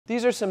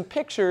these are some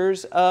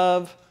pictures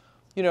of,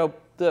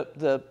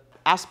 the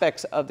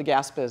aspects of the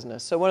gas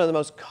business. So one of the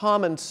most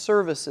common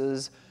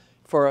services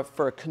for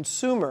a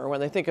consumer, when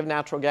they think of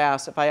natural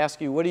gas, if I ask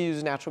you, what do you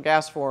use natural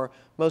gas for?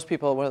 Most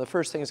people, one of the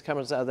first things that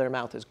comes out of their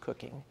mouth is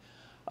cooking.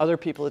 Other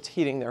people, it's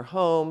heating their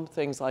home,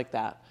 things like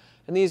that.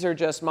 And these are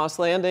just Moss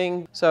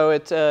Landing. So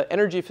it's an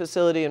energy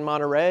facility in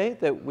Monterey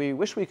that we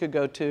wish we could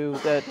go to,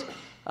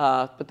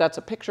 but that's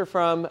a picture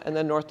from, and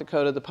then North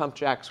Dakota, the pump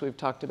jacks we've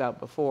talked about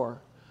before.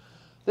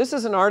 This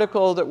is an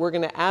article that we're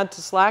going to add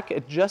to Slack.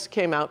 It just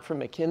came out from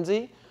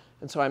McKinsey.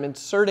 And so I'm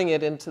inserting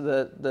it into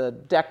the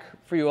deck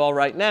for you all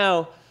right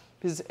now.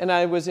 And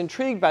I was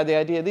intrigued by the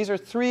idea. These are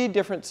 3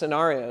 different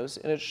scenarios,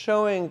 and it's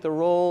showing the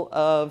role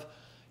of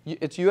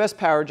it's U.S.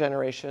 power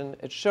generation.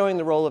 It's showing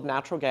the role of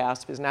natural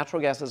gas, because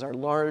natural gas is our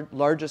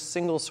largest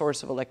single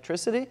source of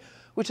electricity,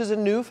 which is a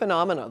new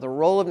phenomenon. The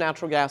role of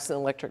natural gas in the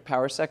electric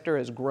power sector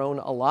has grown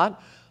a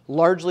lot,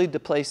 largely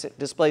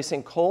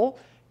displacing coal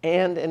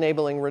and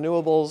enabling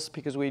renewables,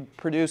 because we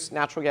produce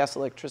natural gas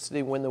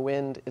electricity when the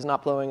wind is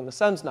not blowing and the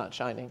sun's not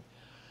shining.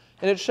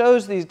 And it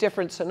shows these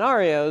different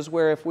scenarios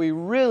where if we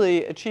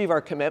really achieve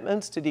our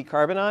commitments to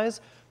decarbonize,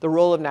 the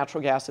role of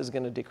natural gas is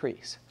going to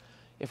decrease.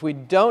 If we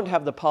don't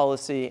have the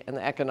policy and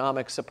the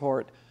economic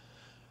support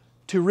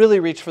to really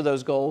reach for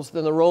those goals,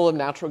 then the role of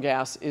natural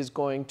gas is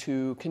going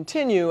to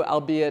continue,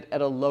 albeit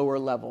at a lower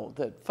level.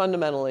 That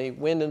fundamentally,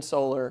 wind and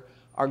solar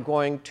are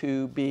going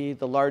to be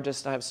the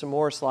largest. I have some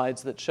more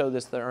slides that show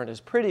this that aren't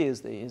as pretty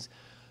as these.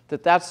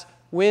 That's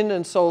wind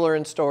and solar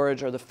and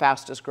storage are the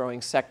fastest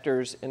growing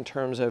sectors in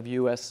terms of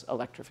US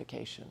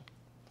electrification.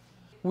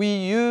 We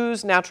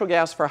use natural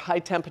gas for high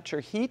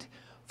temperature heat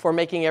for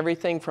making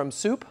everything from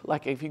soup.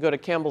 Like if you go to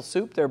Campbell's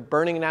Soup, they're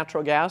burning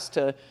natural gas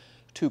to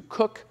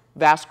cook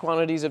vast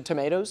quantities of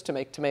tomatoes to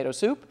make tomato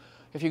soup.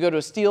 If you go to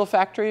a steel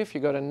factory, if you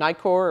go to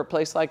Nicor or a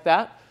place like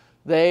that,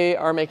 they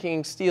are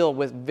making steel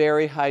with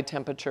very high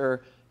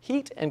temperature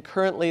heat, and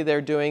currently they're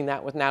doing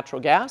that with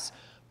natural gas.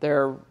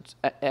 There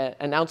are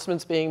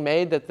announcements being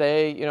made that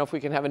if we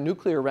can have a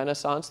nuclear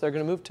renaissance, they're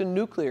going to move to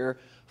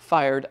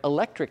nuclear-fired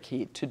electric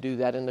heat to do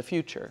that in the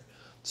future.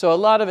 So a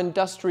lot of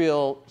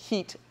industrial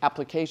heat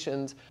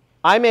applications.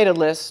 I made a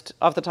list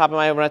off the top of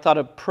my head when I thought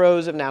of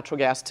pros of natural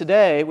gas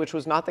today, which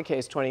was not the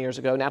case 20 years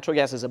ago. Natural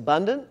gas is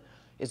abundant.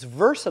 It's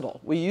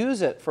versatile. We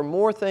use it for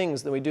more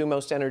things than we do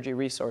most energy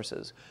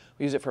resources.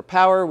 We use it for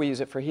power. We use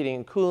it for heating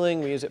and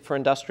cooling. We use it for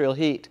industrial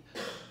heat.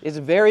 It's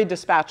very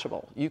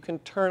dispatchable. You can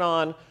turn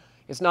on.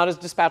 It's not as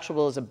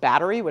dispatchable as a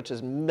battery, which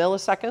is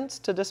milliseconds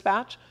to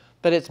dispatch,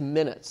 but it's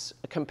minutes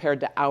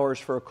compared to hours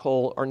for a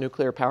coal or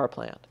nuclear power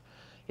plant.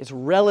 It's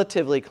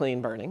relatively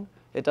clean burning.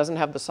 It doesn't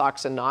have the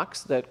SOx and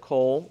NOx that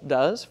coal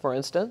does, for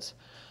instance.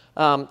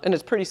 And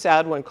it's pretty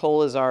sad when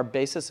coal is our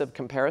basis of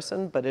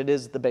comparison, but it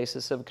is the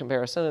basis of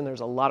comparison, and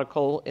there's a lot of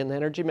coal in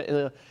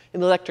the in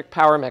the electric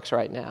power mix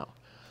right now.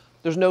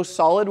 There's no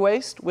solid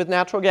waste with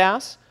natural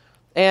gas,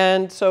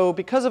 and so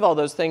because of all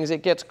those things,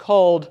 it gets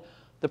called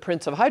the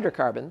prince of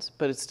hydrocarbons,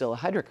 but it's still a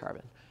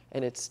hydrocarbon,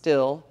 and it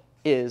still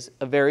is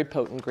a very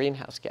potent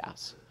greenhouse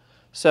gas.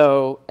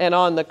 So, and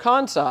on the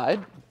con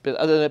side,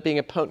 other than it being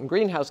a potent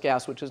greenhouse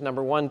gas, which is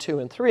number 1, 2,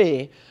 and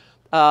 3,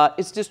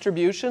 its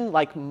distribution,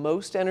 like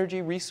most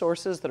energy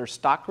resources that are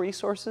stock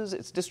resources,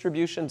 its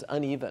distribution's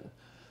uneven.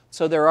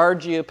 So there are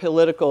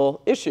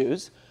geopolitical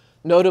issues,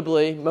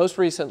 notably, most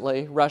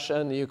recently, Russia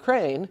and the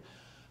Ukraine,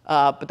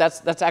 but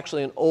that's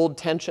actually an old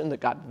tension that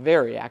got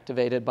very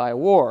activated by a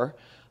war.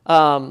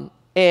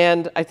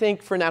 And I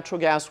think for natural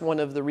gas, one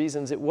of the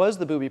reasons it was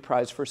the booby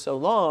prize for so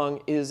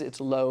long is its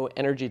low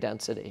energy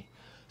density.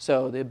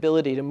 So the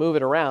ability to move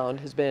it around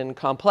has been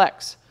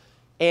complex.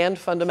 And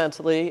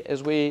fundamentally,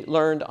 as we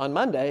learned on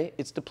Monday,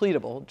 it's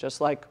depletable,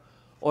 just like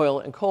oil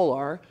and coal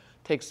are.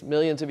 It takes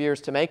millions of years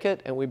to make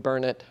it, and we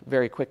burn it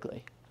very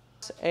quickly.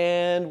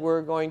 And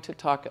we're going to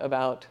talk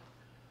about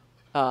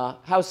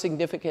how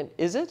significant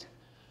is it.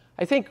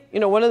 I think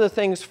one of the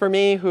things for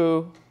me,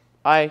 who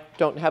I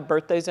don't have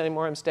birthdays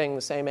anymore, I'm staying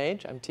the same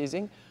age, I'm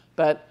teasing,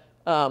 but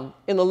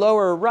in the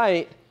lower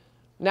right,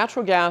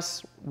 natural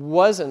gas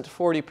wasn't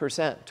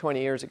 40%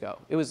 20 years ago.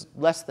 It was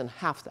less than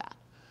half that.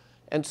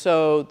 And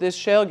so this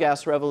shale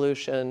gas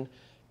revolution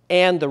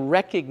and the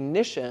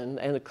recognition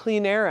and the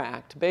Clean Air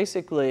Act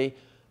basically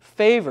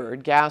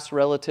favored gas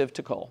relative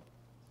to coal.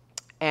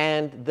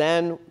 And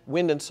then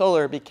wind and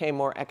solar became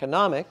more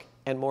economic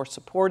and more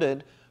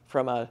supported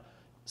from a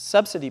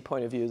subsidy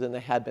point of view than they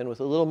had been, with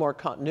a little more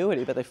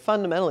continuity, but they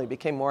fundamentally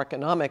became more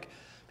economic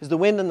because the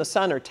wind and the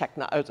sun are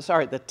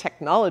the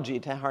technology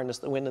to harness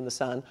the wind and the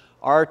sun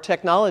are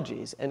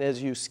technologies. And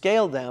as you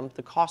scale them,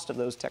 the cost of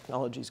those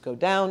technologies go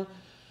down.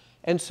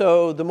 And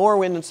so the more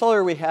wind and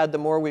solar we had, the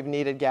more we've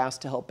needed gas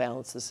to help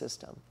balance the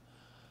system.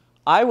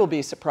 I will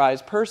be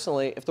surprised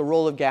personally if the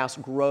role of gas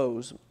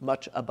grows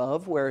much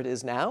above where it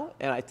is now.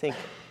 And I think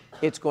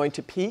it's going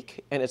to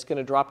peak and it's going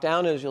to drop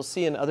down. And as you'll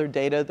see in other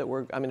data that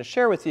I'm going to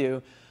share with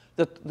you,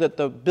 that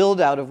the build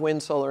out of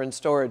wind, solar, and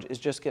storage is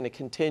just going to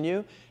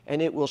continue.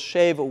 And it will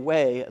shave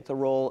away at the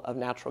role of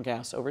natural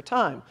gas over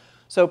time.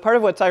 So part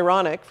of what's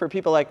ironic for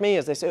people like me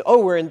is they say,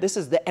 oh, this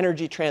is the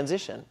energy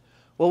transition.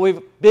 Well, we've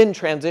been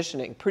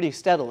transitioning pretty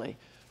steadily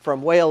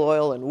from whale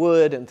oil and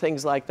wood and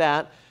things like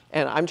that.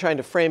 And I'm trying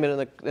to frame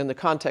it in the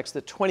context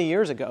that 20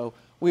 years ago,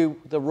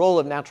 the role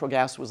of natural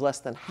gas was less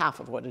than half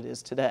of what it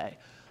is today.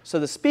 So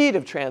the speed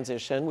of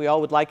transition, we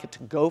all would like it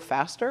to go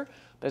faster,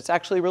 but it's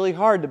actually really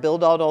hard to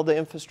build out all the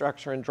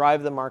infrastructure and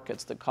drive the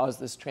markets that cause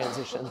this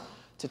transition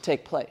to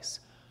take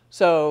place.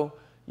 So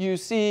you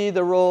see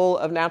the role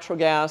of natural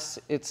gas.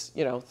 It's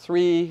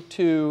 3,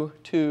 2,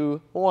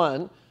 2,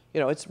 1.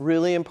 It's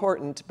really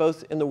important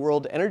both in the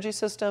world energy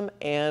system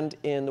and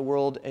in the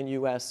world and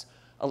U.S.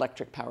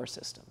 electric power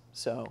system.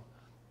 So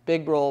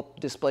big role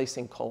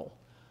displacing coal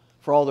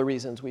for all the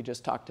reasons we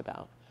just talked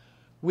about.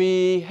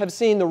 We have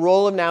seen the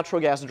role of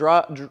natural gas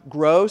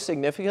grow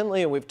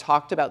significantly, and we've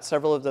talked about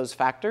several of those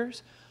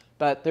factors.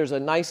 But there's a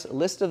nice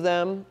list of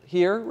them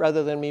here,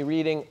 rather than me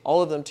reading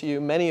all of them to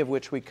you, many of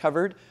which we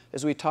covered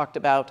as we talked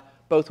about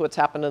both what's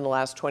happened in the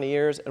last 20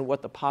 years and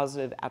what the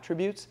positive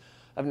attributes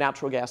of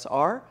natural gas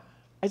are.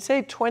 I'd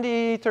say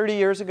 20, 30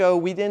 years ago,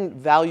 we didn't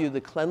value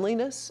the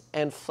cleanliness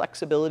and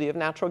flexibility of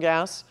natural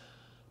gas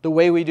the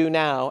way we do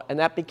now, and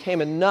that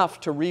became enough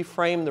to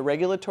reframe the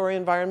regulatory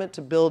environment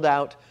to build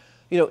out,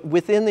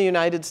 within the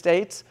United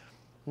States,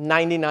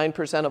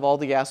 99% of all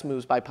the gas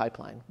moves by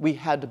pipeline. We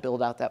had to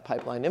build out that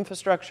pipeline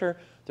infrastructure.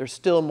 There's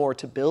still more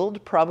to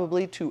build,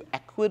 probably, to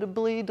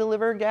equitably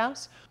deliver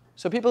gas.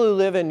 So people who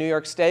live in New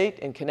York State,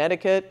 in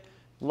Connecticut,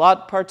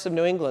 parts of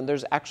New England,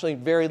 there's actually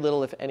very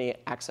little, if any,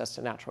 access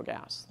to natural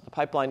gas. The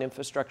pipeline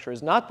infrastructure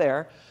is not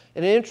there.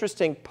 And an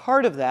interesting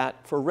part of that,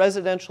 for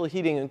residential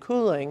heating and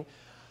cooling,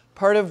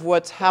 part of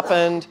what's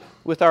happened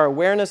with our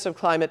awareness of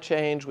climate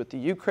change, with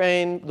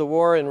the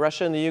war in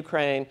Russia and the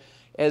Ukraine,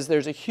 is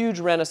there's a huge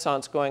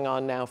renaissance going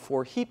on now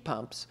for heat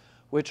pumps,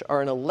 which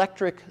are an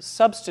electric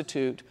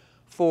substitute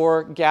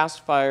for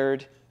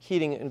gas-fired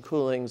heating and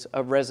coolings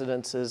of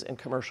residences and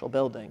commercial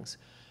buildings.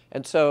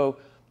 And so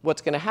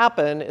what's going to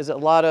happen is a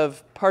lot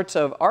of parts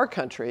of our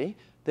country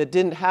that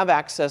didn't have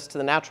access to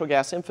the natural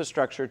gas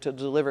infrastructure to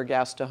deliver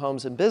gas to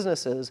homes and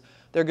businesses,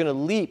 they're going to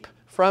leap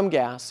from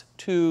gas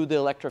to the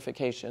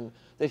electrification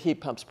that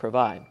heat pumps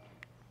provide.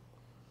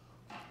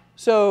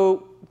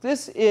 So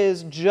this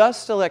is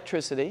just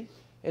electricity,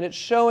 and it's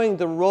showing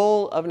the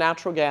role of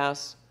natural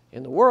gas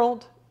in the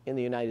world, in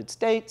the United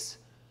States,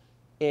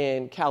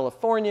 in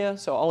California,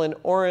 so all in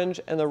orange,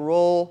 and the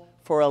role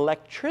for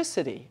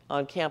electricity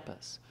on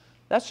campus.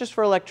 That's just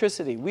for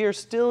electricity. We are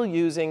still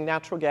using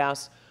natural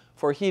gas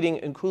for heating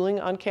and cooling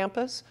on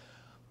campus,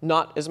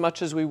 not as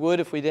much as we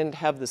would if we didn't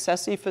have the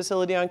SESI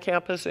facility on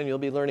campus, and you'll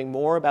be learning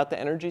more about the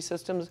energy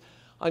systems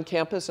on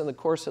campus in the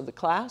course of the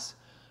class.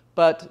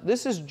 But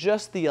this is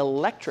just the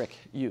electric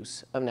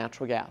use of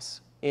natural gas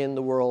in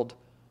the world,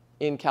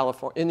 in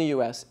the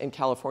US, in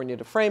California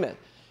to frame it.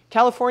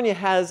 California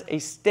has a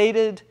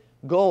stated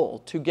goal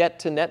to get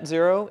to net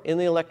zero in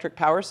the electric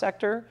power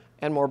sector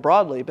and more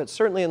broadly, but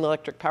certainly in the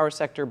electric power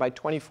sector by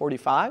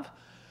 2045.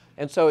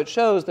 And so it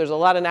shows there's a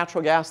lot of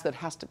natural gas that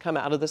has to come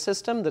out of the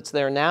system that's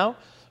there now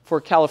for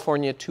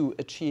California to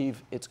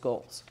achieve its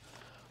goals.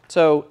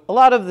 So a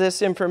lot of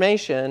this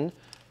information,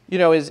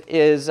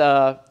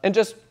 and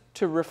just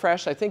to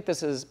refresh, I think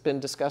this has been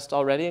discussed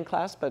already in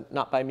class, but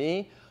not by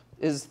me,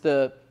 is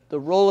the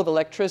role of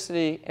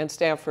electricity and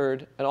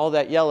Stanford and all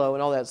that yellow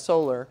and all that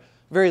solar.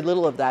 Very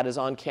little of that is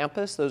on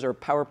campus. Those are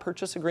power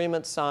purchase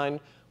agreements signed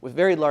with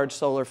very large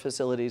solar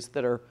facilities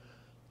that are,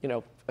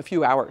 a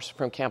few hours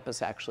from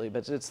campus actually,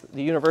 but it's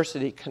the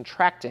university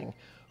contracting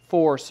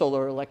for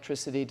solar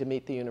electricity to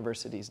meet the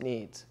university's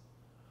needs.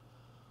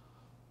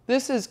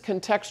 This is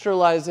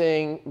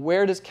contextualizing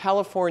where does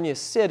California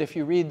sit. If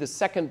you read the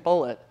second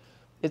bullet,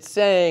 it's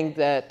saying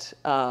that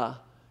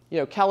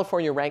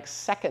California ranks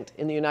second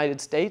in the United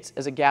States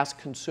as a gas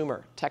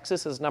consumer.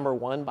 Texas is number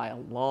one by a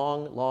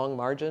long, long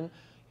margin,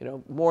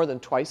 more than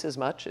twice as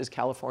much as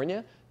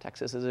California.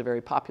 Texas is a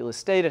very populous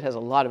state. It has a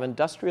lot of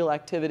industrial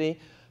activity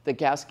that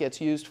gas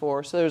gets used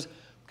for. So there's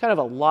kind of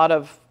a lot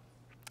of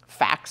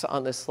facts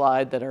on this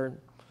slide that are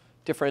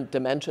different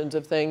dimensions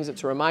of things.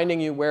 It's reminding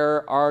you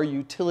where our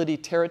utility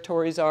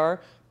territories are.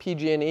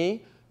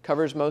 PG&E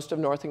covers most of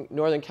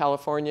Northern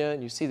California,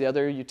 and you see the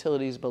other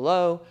utilities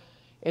below.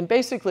 And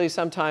basically,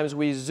 sometimes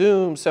we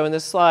zoom. So in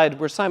this slide,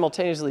 we're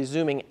simultaneously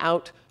zooming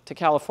out to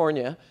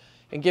California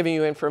and giving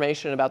you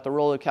information about the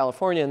role of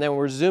California. And then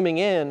we're zooming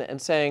in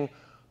and saying,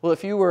 well,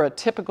 if you were a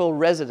typical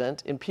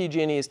resident in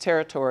PG&E's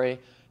territory,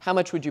 how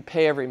much would you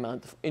pay every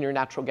month in your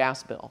natural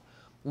gas bill?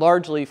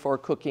 Largely for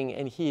cooking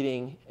and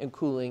heating and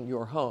cooling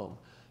your home.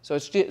 So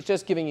it's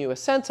just giving you a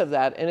sense of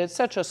that. And it's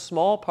such a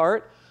small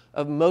part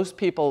of most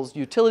people's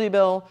utility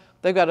bill.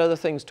 They've got other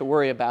things to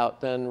worry about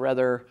than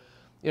rather,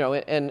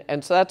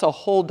 and so that's a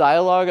whole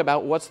dialogue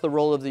about what's the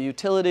role of the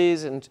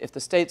utilities, and if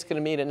the state's going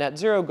to meet a net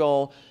zero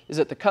goal, is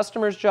it the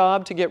customer's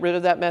job to get rid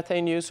of that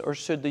methane use, or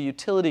should the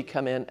utility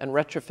come in and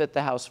retrofit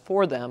the house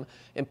for them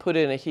and put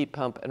in a heat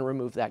pump and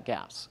remove that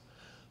gas?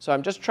 So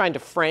I'm just trying to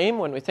frame,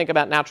 when we think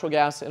about natural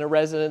gas in a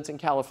residence in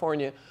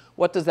California,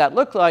 what does that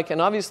look like? And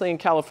obviously in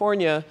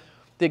California,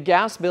 the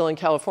gas bill in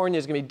California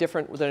is going to be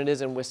different than it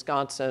is in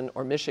Wisconsin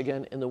or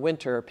Michigan in the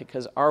winter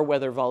because our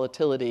weather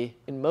volatility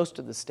in most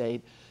of the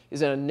state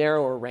is in a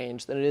narrower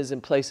range than it is in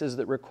places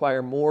that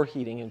require more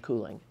heating and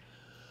cooling.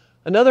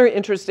 Another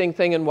interesting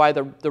thing and why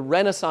the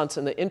renaissance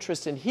and the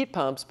interest in heat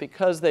pumps,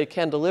 because they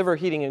can deliver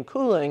heating and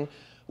cooling,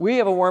 we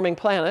have a warming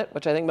planet,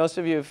 which I think most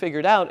of you have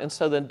figured out, and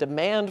so the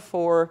demand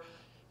for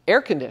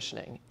air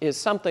conditioning is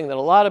something that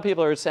a lot of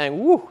people are saying,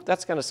 whoo,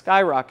 that's going to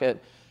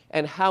skyrocket.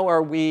 And how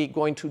are we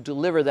going to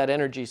deliver that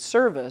energy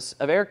service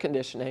of air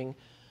conditioning?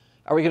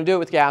 Are we going to do it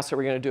with gas, or are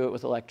we going to do it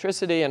with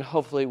electricity, and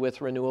hopefully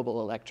with renewable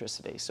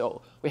electricity?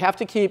 So we have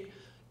to keep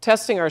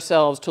testing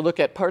ourselves to look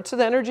at parts of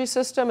the energy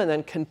system and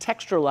then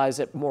contextualize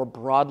it more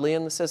broadly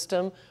in the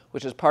system,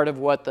 which is part of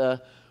what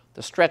the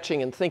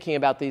stretching and thinking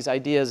about these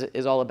ideas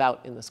is all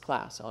about in this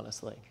class,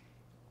 honestly.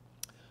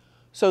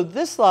 So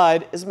this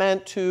slide is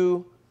meant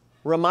to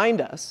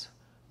remind us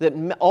that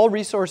all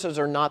resources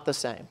are not the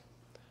same.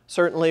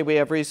 Certainly, we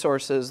have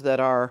resources that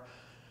are,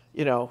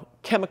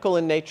 chemical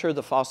in nature,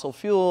 the fossil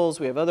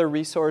fuels. We have other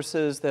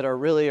resources that are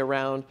really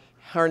around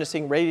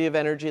harnessing radiative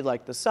energy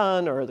like the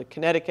sun or the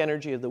kinetic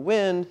energy of the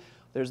wind.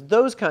 There's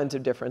those kinds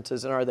of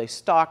differences, and are they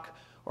stock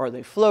or are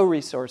they flow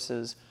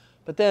resources?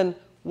 But then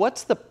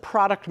what's the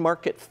product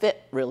market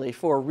fit really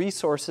for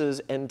resources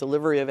and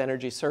delivery of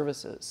energy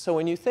services? So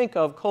when you think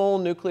of coal,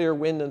 nuclear,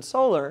 wind, and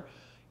solar,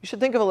 you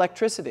should think of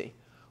electricity.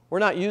 We're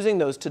not using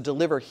those to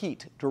deliver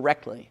heat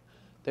directly.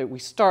 That we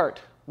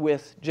start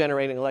with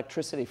generating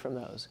electricity from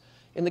those.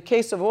 In the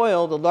case of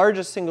oil, the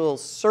largest single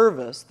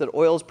service that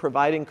oil is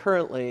providing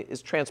currently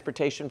is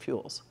transportation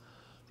fuels.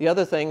 The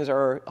other things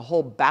are a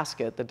whole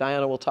basket that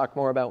Diana will talk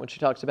more about when she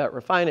talks about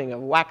refining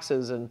of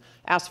waxes and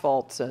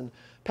asphalts and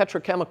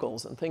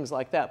petrochemicals and things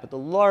like that. But the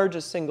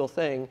largest single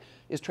thing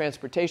is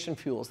transportation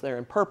fuels there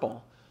in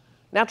purple.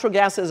 Natural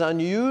gas is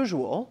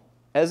unusual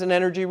as an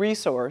energy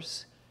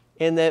resource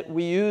in that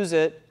we use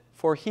it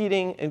for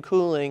heating and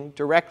cooling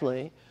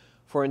directly.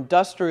 For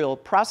industrial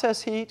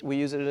process heat, we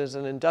use it as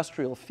an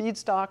industrial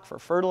feedstock for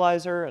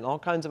fertilizer and all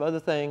kinds of other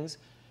things.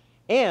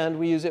 And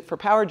we use it for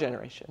power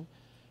generation.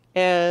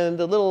 And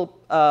the little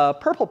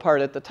purple part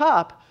at the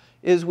top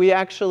is we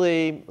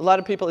actually, a lot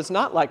of people, it's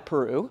not like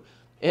Peru.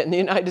 In the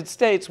United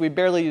States, we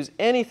barely use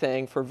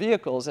anything for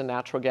vehicles in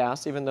natural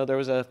gas, even though there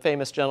was a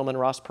famous gentleman,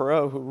 Ross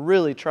Perot, who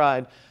really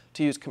tried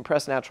to use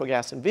compressed natural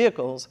gas in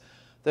vehicles.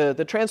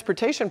 The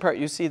transportation part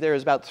you see there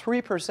is about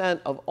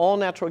 3% of all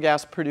natural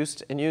gas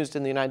produced and used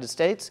in the United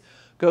States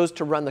goes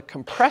to run the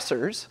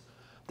compressors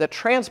that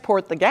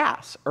transport the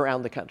gas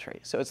around the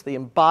country. So it's the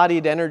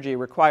embodied energy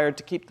required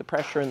to keep the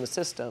pressure in the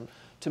system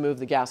to move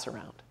the gas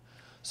around.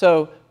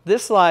 So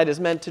this slide is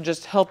meant to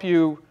just help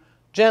you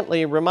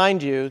gently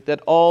remind you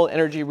that all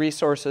energy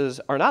resources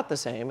are not the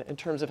same in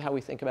terms of how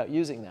we think about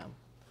using them.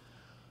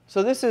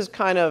 So this is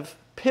kind of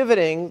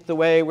pivoting the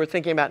way we're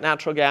thinking about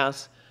natural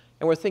gas.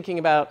 And we're thinking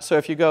about, so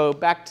if you go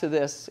back to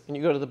this and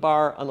you go to the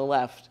bar on the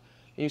left,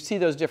 and you see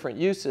those different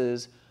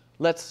uses,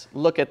 let's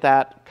look at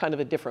that kind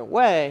of a different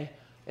way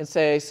and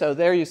say, so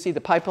there you see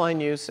the pipeline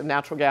use of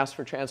natural gas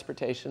for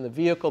transportation. The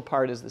vehicle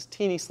part is this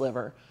teeny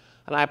sliver.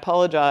 And I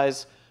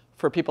apologize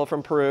for people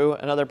from Peru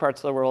and other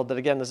parts of the world that,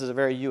 again, this is a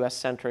very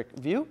US-centric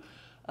view.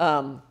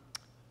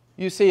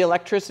 You see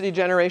electricity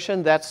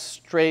generation, that's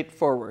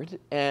straightforward.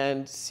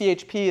 And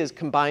CHP is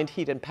combined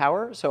heat and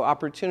power, so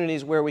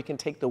opportunities where we can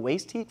take the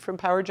waste heat from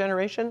power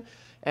generation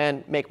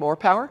and make more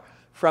power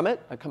from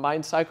it, a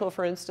combined cycle,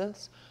 for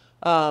instance,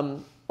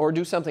 or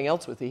do something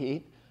else with the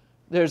heat.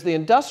 There's the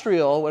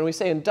industrial. When we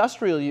say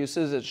industrial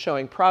uses, it's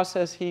showing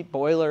process heat,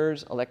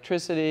 boilers,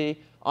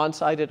 electricity,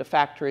 on-site at a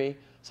factory,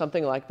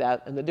 something like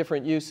that, and the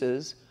different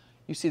uses.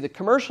 You see the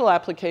commercial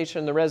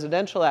application, the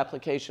residential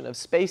application of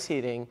space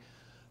heating.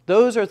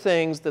 Those are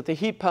things that the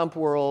heat pump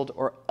world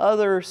or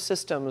other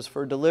systems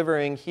for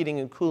delivering heating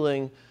and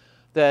cooling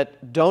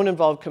that don't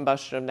involve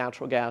combustion of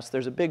natural gas,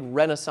 there's a big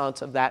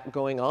renaissance of that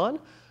going on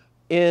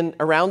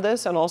around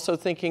this, and also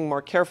thinking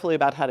more carefully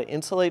about how to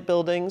insulate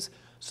buildings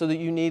so that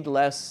you need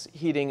less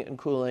heating and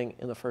cooling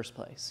in the first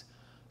place.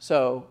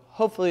 So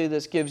hopefully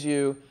this gives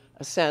you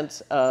a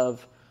sense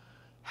of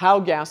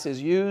how gas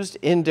is used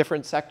in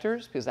different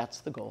sectors, because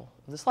that's the goal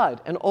of the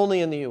slide, and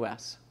only in the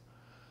US.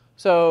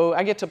 So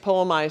I get to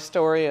pull my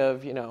story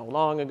of,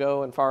 long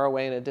ago and far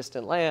away in a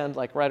distant land,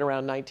 like right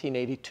around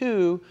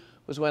 1982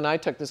 was when I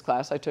took this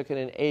class. I took it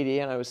in 80,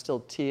 and I was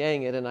still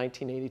TAing it in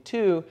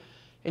 1982.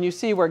 And you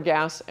see where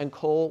gas and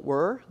coal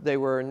were. They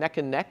were neck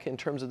and neck in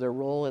terms of their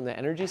role in the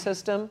energy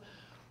system.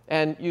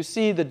 And you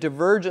see the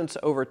divergence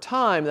over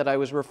time that I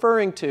was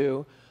referring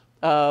to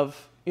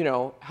of,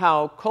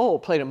 how coal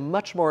played a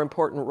much more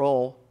important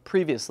role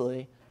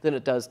previously than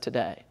it does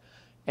today.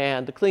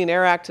 And the Clean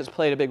Air Act has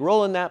played a big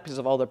role in that because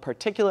of all the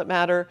particulate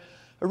matter.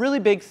 A really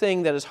big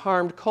thing that has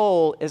harmed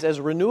coal is as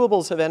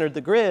renewables have entered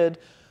the grid,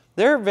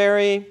 they're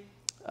very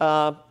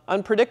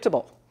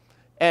unpredictable.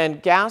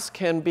 And gas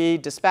can be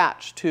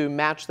dispatched to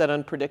match that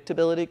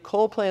unpredictability.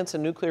 Coal plants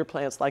and nuclear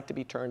plants like to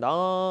be turned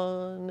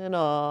on and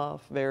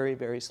off very,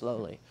 very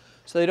slowly.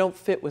 So they don't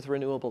fit with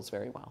renewables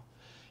very well.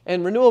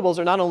 And renewables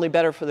are not only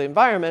better for the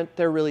environment,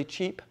 they're really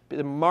cheap.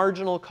 The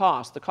marginal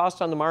cost, the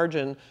cost on the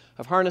margin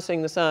of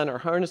harnessing the sun or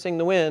harnessing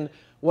the wind,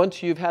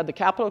 once you've had the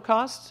capital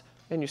costs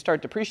and you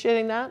start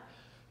depreciating that,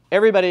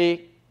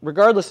 everybody,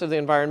 regardless of the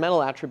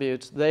environmental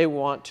attributes, they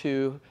want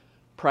to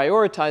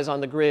prioritize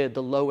on the grid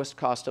the lowest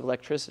cost of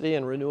electricity,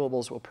 and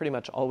renewables will pretty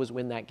much always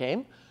win that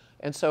game.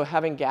 And so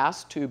having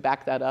gas to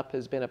back that up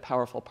has been a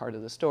powerful part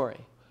of the story.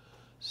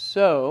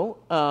 So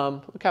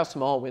look how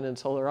small wind and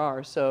solar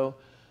are. So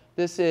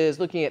this is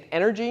looking at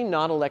energy,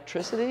 not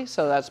electricity.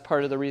 So that's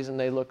part of the reason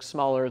they look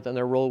smaller than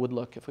their role would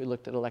look if we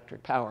looked at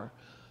electric power.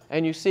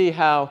 And you see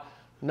how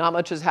not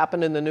much has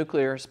happened in the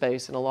nuclear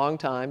space in a long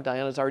time.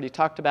 Diana's already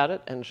talked about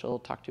it, and she'll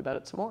talk to you about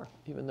it some more,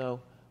 even though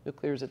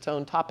nuclear is its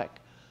own topic.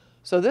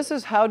 So this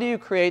is how do you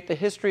create the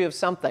history of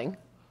something,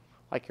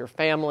 like your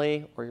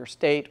family or your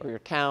state or your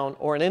town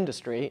or an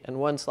industry, in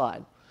one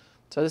slide.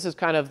 So this is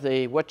kind of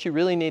what you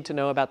really need to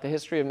know about the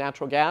history of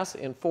natural gas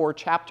in 4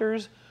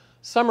 chapters,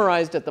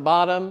 summarized at the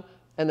bottom,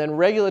 and then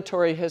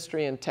regulatory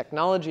history and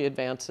technology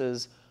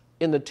advances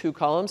in the 2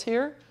 columns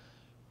here.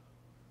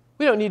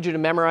 We don't need you to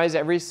memorize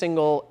every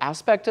single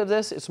aspect of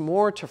this. It's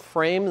more to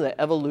frame the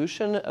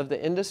evolution of the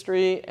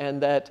industry,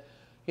 and that,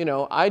 you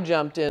know, I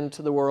jumped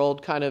into the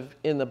world kind of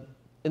in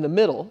the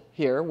middle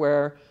here,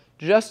 where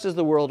just as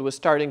the world was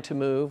starting to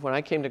move, when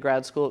I came to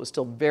grad school, it was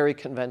still very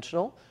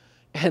conventional.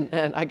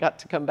 And I got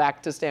to come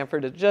back to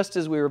Stanford just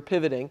as we were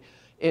pivoting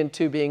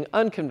into being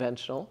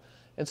unconventional.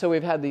 And so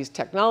we've had these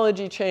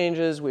technology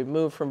changes. We've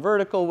moved from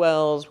vertical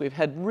wells. We've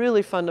had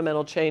really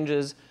fundamental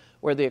changes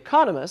where the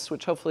economists,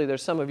 which hopefully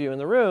there's some of you in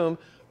the room,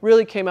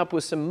 really came up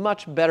with some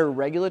much better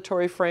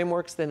regulatory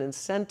frameworks that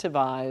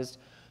incentivized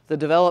the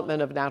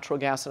development of natural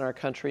gas in our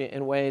country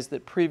in ways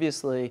that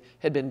previously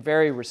had been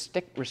very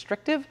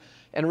restrictive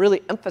and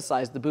really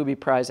emphasized the booby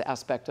prize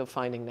aspect of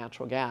finding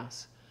natural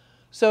gas.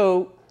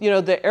 So, you know,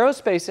 the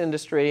aerospace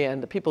industry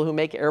and the people who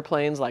make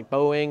airplanes like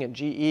Boeing and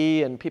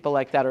GE and people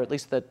like that, or at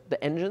least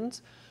the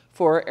engines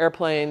for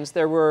airplanes,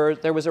 there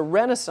was a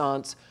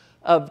renaissance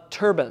of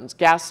turbines,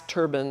 gas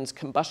turbines,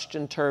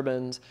 combustion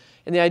turbines,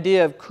 and the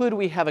idea of could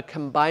we have a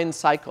combined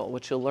cycle,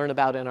 which you'll learn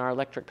about in our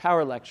electric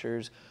power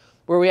lectures,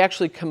 where we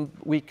actually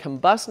we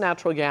combust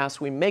natural gas,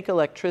 we make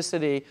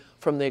electricity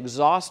from the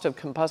exhaust of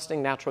combusting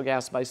natural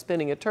gas by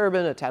spinning a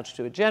turbine attached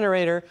to a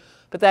generator,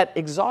 but that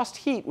exhaust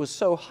heat was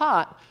so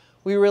hot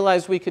we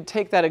realized we could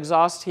take that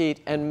exhaust heat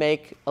and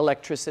make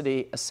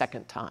electricity a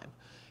second time.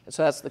 And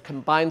so that's the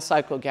combined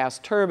cycle gas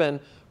turbine,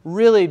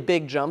 really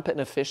big jump in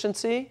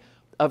efficiency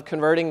of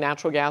converting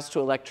natural gas to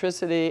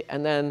electricity.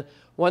 And then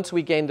once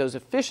we gained those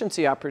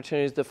efficiency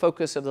opportunities, the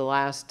focus of the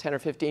last 10 or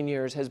 15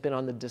 years has been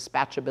on the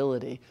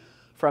dispatchability.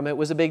 From it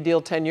was a big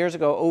deal 10 years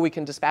ago, oh, we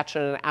can dispatch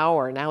in an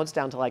hour. Now it's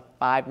down to like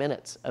 5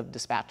 minutes of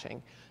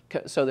dispatching.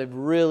 So they've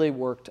really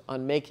worked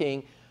on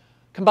making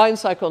combined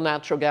cycle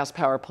natural gas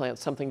power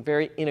plants something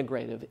very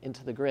integrative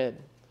into the grid.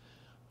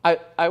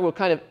 I will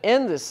kind of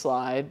end this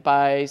slide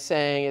by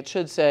saying it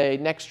should say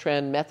next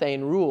trend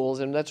methane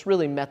rules, and that's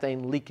really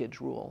methane leakage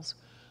rules.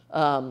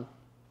 And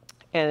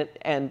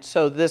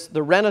so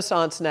the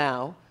renaissance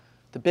now,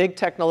 the big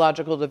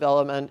technological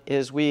development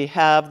is we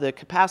have the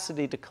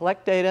capacity to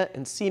collect data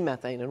and see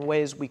methane in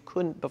ways we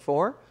couldn't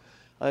before.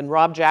 And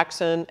Rob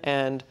Jackson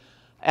and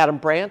Adam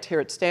Brandt here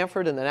at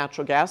Stanford and the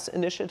Natural Gas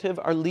Initiative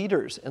are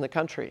leaders in the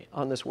country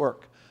on this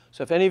work.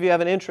 So if any of you have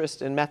an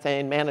interest in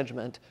methane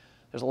management,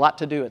 there's a lot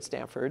to do at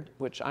Stanford,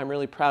 which I'm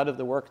really proud of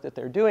the work that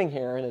they're doing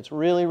here. And it's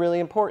really, really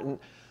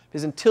important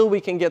because until we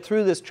can get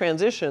through this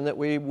transition that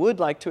we would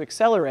like to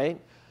accelerate,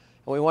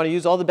 and we want to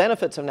use all the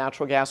benefits of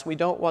natural gas, we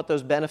don't want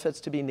those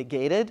benefits to be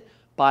negated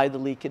by the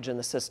leakage in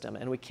the system.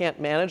 And we can't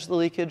manage the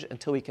leakage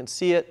until we can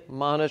see it,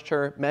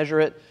 monitor,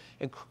 measure it,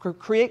 and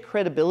create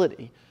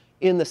credibility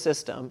in the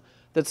system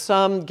that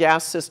some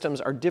gas systems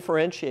are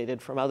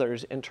differentiated from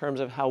others in terms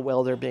of how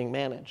well they're being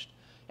managed.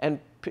 And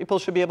people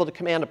should be able to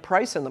command a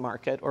price in the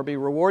market or be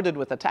rewarded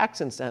with a tax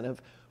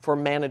incentive for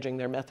managing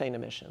their methane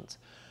emissions.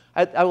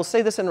 I will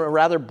say this in a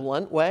rather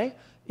blunt way.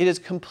 It is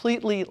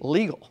completely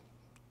legal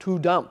to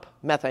dump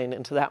methane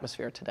into the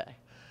atmosphere today.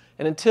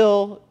 And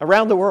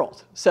around the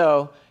world.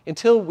 So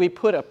until we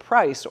put a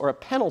price or a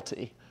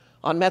penalty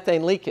on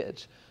methane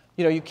leakage,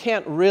 you know, you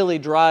can't really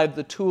drive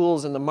the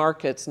tools and the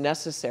markets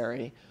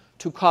necessary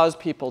to cause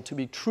people to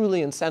be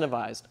truly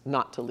incentivized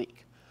not to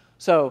leak.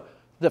 So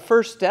the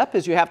first step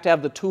is you have to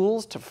have the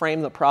tools to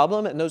frame the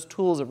problem, and those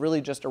tools have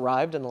really just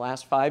arrived in the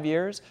last 5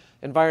 years.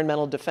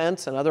 Environmental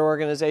defense and other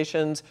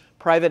organizations,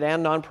 private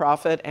and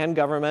nonprofit and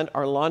government,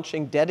 are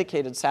launching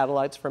dedicated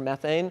satellites for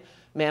methane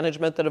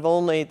management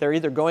that they're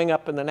either going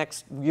up in the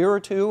next year or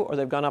 2 or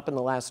they've gone up in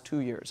the last 2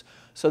 years.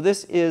 So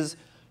this is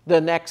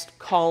the next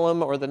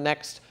column or the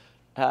next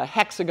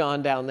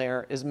hexagon down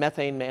there is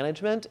methane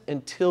management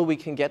until we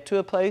can get to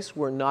a place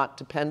we're not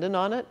dependent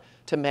on it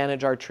to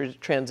manage our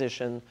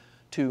transition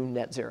to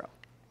net zero.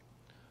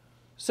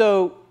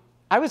 So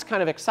I was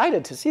kind of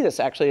excited to see this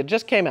actually. It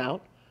just came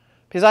out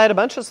because I had a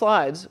bunch of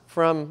slides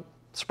from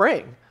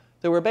spring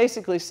that were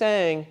basically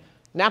saying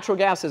natural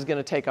gas is going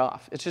to take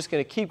off. It's just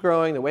going to keep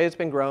growing the way it's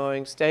been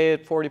growing, stay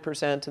at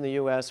 40% in the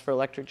US for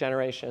electric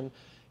generation,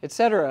 et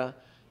cetera.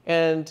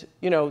 And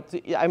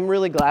I'm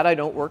really glad I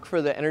don't work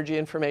for the Energy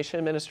Information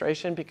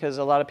Administration, because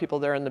a lot of people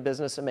there in the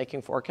business of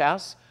making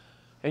forecasts.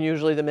 And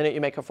usually the minute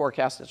you make a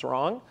forecast, it's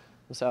wrong.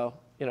 And so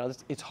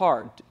it's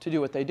hard to do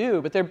what they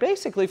do. But they're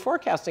basically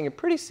forecasting a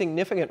pretty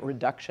significant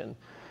reduction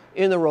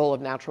in the role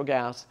of natural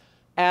gas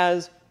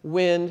as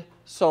wind,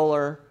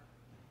 solar,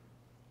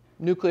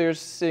 nuclear's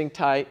sitting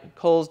tight,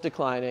 coal's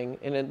declining,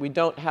 and then we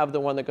don't have the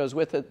one that goes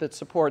with it that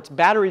supports.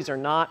 Batteries are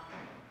not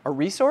a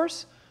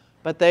resource,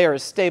 but they are a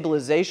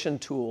stabilization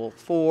tool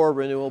for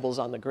renewables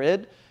on the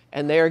grid,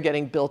 and they are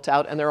getting built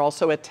out, and they're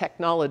also a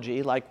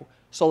technology like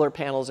solar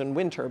panels and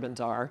wind turbines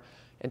are.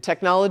 And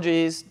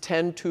technologies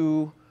tend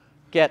to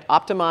get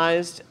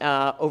optimized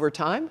over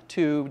time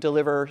to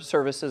deliver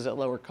services at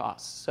lower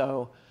costs.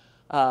 So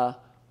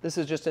this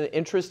is just an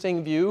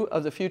interesting view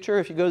of the future.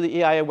 If you go to the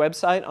EIA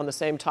website on the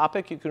same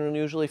topic, you can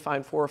usually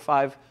find 4 or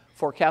 5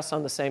 forecasts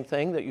on the same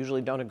thing that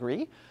usually don't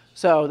agree.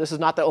 So this is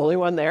not the only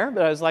one there,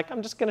 but I was like,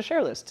 I'm just going to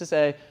share this to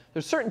say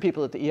there's certain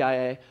people at the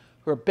EIA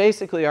who are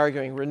basically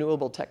arguing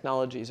renewable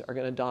technologies are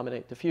going to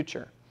dominate the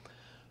future.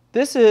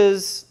 This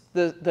is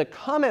the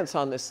comments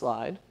on this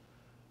slide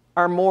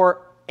are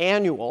more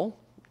annual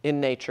in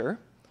nature.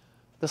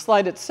 The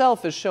slide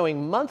itself is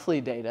showing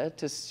monthly data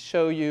to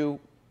show you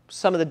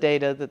some of the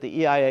data that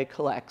the EIA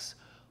collects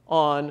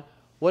on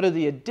what are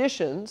the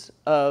additions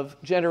of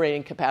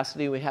generating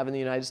capacity we have in the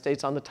United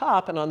States on the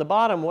top, and on the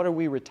bottom, what are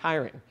we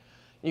retiring?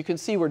 You can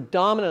see we're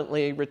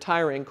dominantly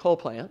retiring coal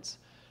plants,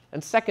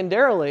 and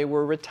secondarily,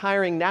 we're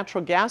retiring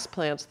natural gas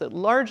plants that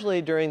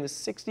largely during the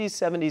 60s,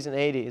 70s, and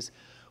 80s,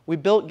 we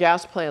built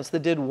gas plants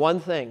that did one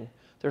thing.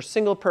 Their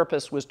single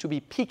purpose was to be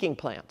peaking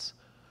plants.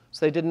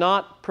 So they did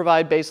not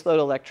provide baseload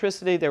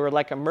electricity. They were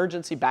like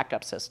emergency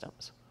backup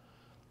systems.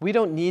 We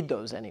don't need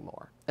those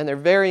anymore. And they're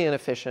very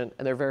inefficient,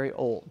 and they're very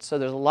old. So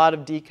there's a lot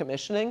of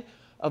decommissioning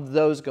of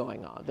those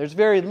going on. There's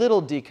very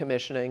little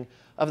decommissioning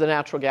of the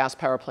natural gas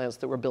power plants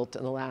that were built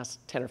in the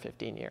last 10 or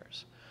 15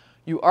 years.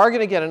 You are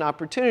going to get an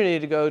opportunity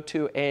to go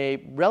to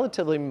a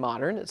relatively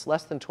modern, it's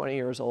less than 20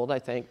 years old, I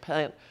think,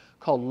 plant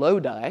called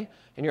Lodi.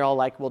 And you're all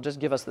like, well, just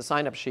give us the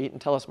sign-up sheet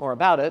and tell us more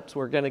about it. So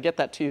we're going to get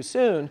that to you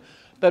soon.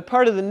 But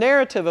part of the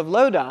narrative of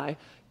Lodi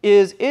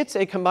is it's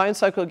a combined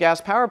cycle gas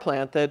power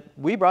plant that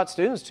we brought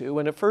students to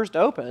when it first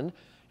opened.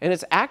 And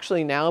it's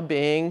actually now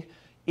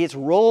its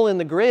role in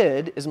the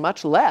grid is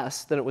much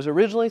less than it was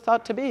originally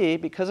thought to be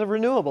because of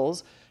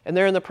renewables. And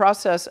they're in the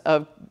process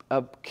of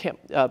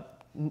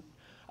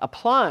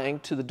applying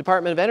to the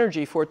Department of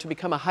Energy for it to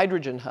become a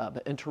hydrogen hub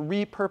and to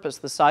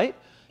repurpose the site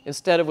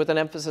instead of with an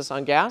emphasis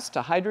on gas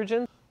to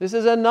hydrogen. This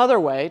is another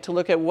way to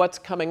look at what's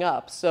coming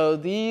up. So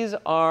these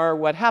are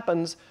what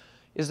happens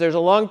is there's a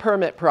long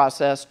permit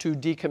process to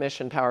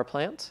decommission power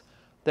plants.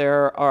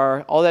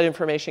 All that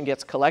information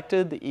gets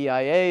collected. The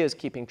EIA is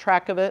keeping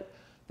track of it.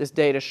 This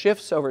data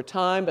shifts over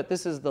time, but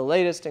this is the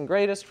latest and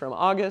greatest from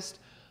August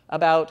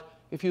about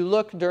if you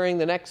look during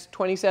the next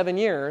 27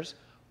 years,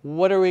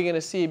 what are we going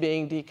to see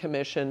being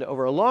decommissioned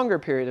over a longer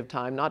period of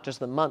time, not just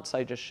the months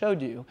I just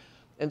showed you.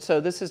 And so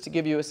this is to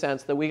give you a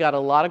sense that we got a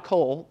lot of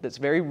coal that's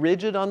very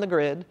rigid on the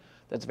grid,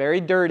 that's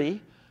very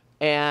dirty,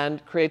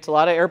 and creates a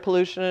lot of air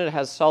pollution, and it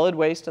has solid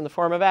waste in the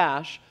form of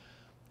ash,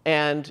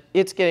 and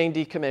it's getting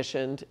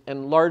decommissioned,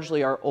 and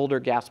largely our older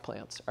gas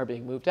plants are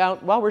being moved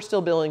out while we're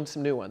still building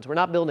some new ones. We're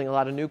not building a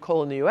lot of new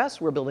coal in the US,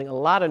 we're building a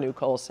lot of new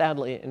coal,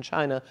 sadly, in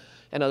China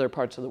and other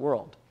parts of the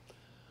world.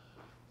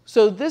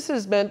 So this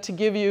is meant to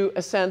give you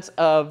a sense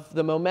of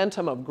the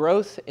momentum of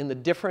growth in the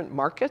different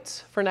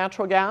markets for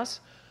natural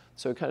gas.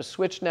 So we kind of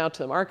switched now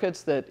to the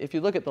markets that if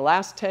you look at the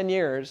last 10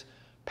 years,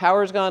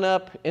 power's gone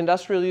up,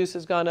 industrial use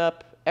has gone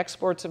up,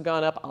 exports have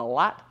gone up a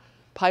lot.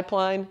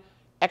 Pipeline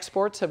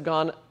exports have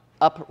gone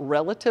up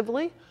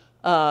relatively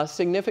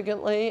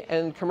significantly,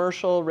 and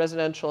commercial,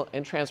 residential,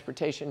 and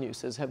transportation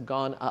uses have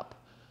gone up.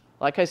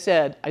 Like I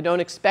said, I don't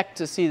expect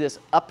to see this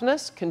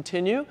upness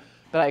continue,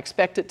 but I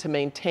expect it to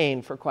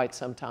maintain for quite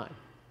some time.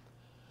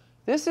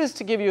 This is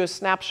to give you a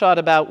snapshot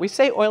about, we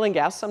say oil and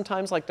gas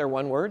sometimes like they're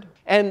one word.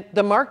 And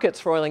the markets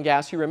for oil and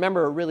gas, you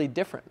remember, are really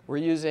different. We're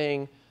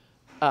using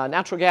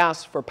natural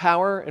gas for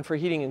power and for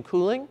heating and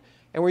cooling,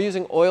 and we're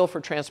using oil for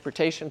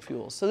transportation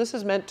fuels. So this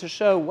is meant to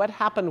show what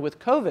happened with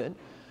COVID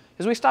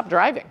is we stopped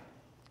driving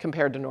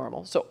compared to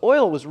normal. So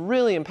oil was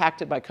really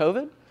impacted by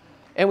COVID,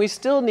 and we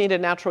still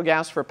needed natural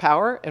gas for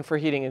power and for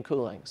heating and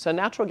cooling. So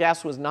natural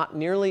gas was not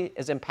nearly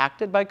as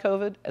impacted by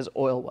COVID as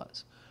oil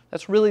was.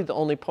 That's really the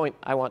only point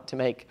I want to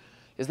make,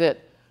 is that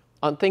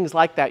on things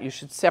like that, you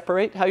should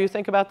separate how you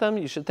think about them.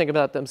 You should think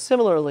about them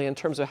similarly in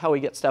terms of how we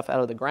get stuff out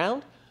of the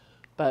ground.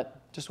 But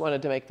just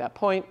wanted to make that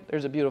point.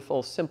 There's a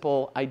beautiful,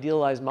 simple,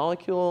 idealized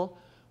molecule.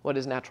 What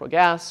is natural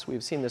gas?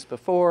 We've seen this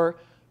before.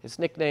 Its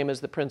nickname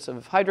is the Prince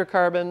of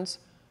Hydrocarbons.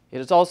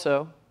 It is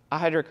also a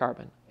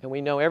hydrocarbon. And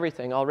we know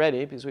everything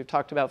already, because we've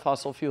talked about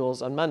fossil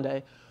fuels on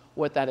Monday,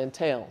 what that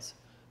entails.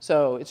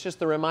 So it's just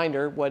the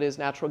reminder, what is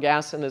natural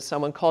gas? And as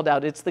someone called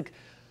out, it's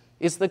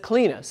It's the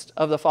cleanest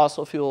of the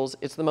fossil fuels.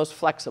 It's the most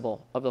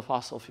flexible of the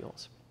fossil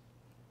fuels.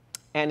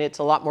 And it's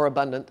a lot more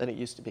abundant than it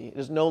used to be. It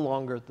is no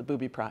longer the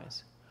booby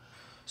prize.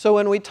 So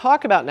when we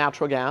talk about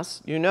natural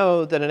gas, you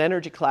know that an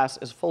energy class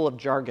is full of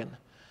jargon.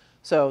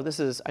 So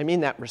I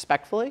mean that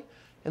respectfully.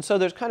 And so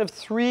there's kind of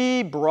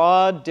three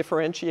broad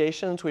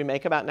differentiations we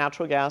make about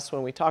natural gas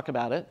when we talk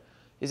about it.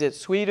 Is it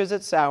sweet or is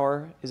it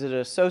sour? Is it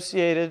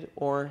associated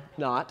or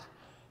not?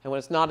 And when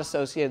it's not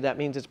associated, that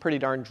means it's pretty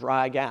darn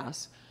dry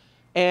gas.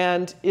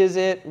 And is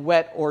it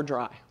wet or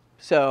dry?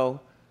 So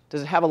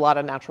does it have a lot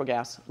of natural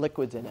gas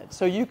liquids in it?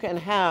 So you can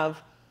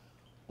have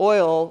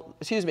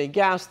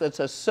gas that's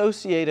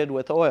associated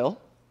with oil,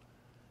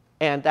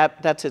 and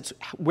that's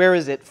where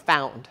is it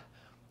found?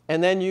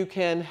 And then you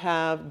can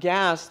have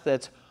gas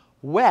that's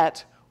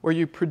wet, where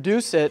you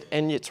produce it,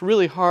 and it's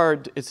really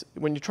hard.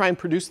 When you try and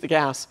produce the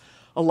gas,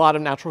 a lot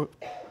of natural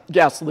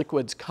gas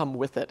liquids come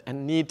with it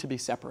and need to be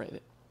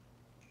separated.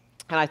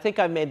 And I think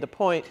I've made the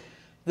point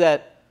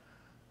that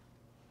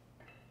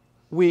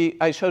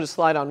I showed a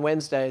slide on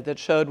Wednesday that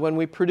showed when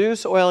we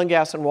produce oil and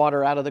gas and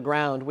water out of the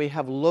ground, we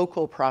have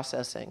local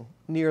processing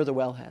near the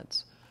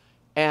wellheads.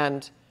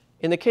 And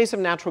in the case of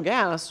natural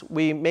gas,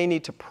 we may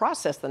need to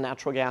process the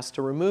natural gas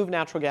to remove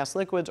natural gas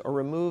liquids or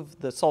remove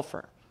the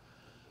sulfur.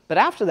 But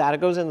after that,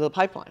 it goes into the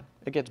pipeline.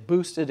 It gets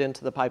boosted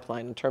into the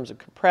pipeline in terms of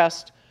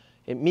compressed.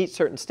 It meets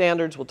certain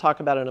standards. We'll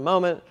talk about it in a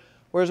moment.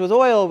 Whereas with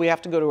oil, we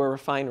have to go to a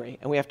refinery,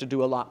 and we have to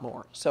do a lot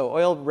more. So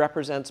oil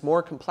represents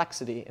more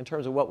complexity in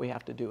terms of what we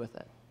have to do with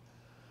it.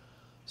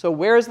 So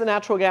where is the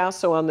natural gas?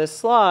 So on this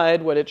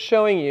slide, what it's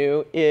showing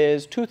you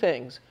is two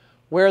things.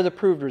 Where are the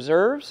proved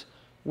reserves,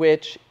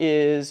 which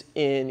is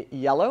in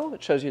yellow.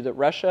 It shows you that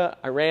Russia,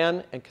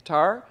 Iran, and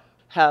Qatar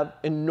have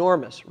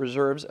enormous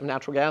reserves of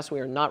natural gas. We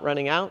are not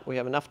running out. We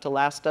have enough to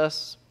last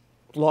us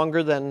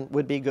longer than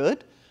would be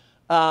good.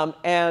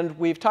 And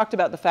we've talked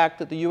about the fact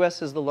that the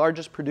US is the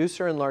largest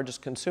producer and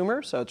largest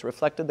consumer, so it's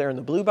reflected there in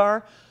the blue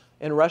bar.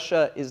 And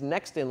Russia is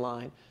next in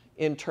line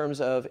in terms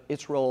of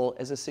its role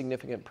as a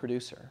significant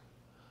producer.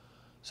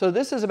 So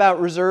this is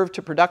about reserve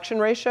to production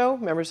ratio.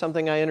 Remember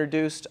something I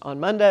introduced on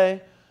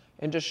Monday,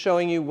 and just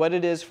showing you what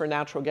it is for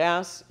natural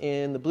gas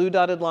in the blue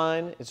dotted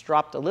line. It's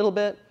dropped a little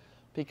bit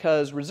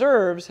because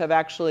reserves have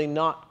actually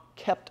not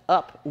kept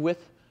up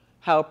with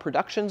how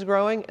production's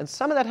growing. And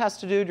some of that has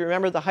to do you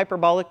remember the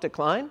hyperbolic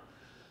decline?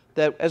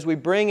 That as we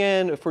bring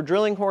in, if we're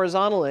drilling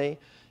horizontally,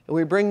 and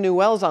we bring new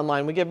wells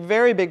online, we get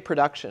very big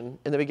production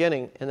in the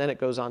beginning, and then it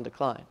goes on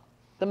decline.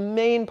 The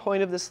main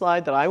point of this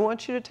slide that I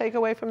want you to take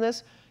away from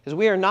this is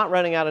we are not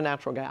running out of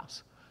natural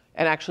gas.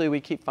 And actually,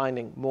 we keep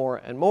finding more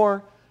and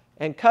more.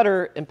 And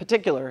Qatar, in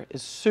particular,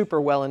 is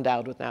super well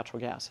endowed with natural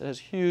gas. It has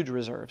huge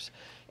reserves.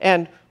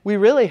 And we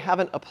really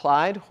haven't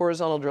applied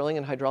horizontal drilling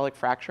and hydraulic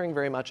fracturing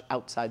very much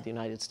outside the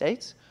United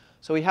States.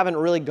 So we haven't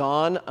really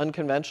gone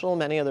unconventional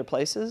many other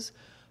places.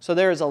 So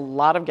there is a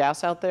lot of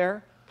gas out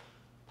there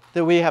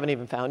that we haven't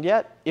even found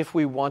yet if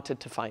we wanted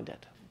to find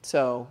it.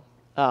 So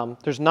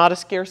there's not a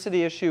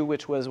scarcity issue,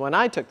 which was when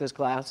I took this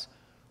class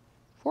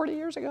 40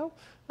 years ago.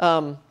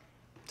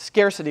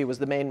 Scarcity was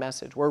the main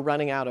message. We're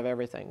running out of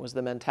everything was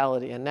the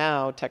mentality. And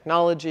now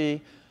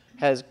technology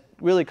has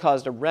really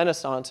caused a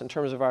renaissance in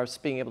terms of us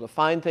being able to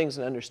find things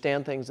and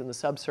understand things in the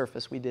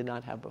subsurface we did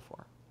not have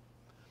before.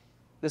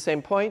 The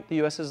same point,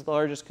 the US is the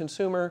largest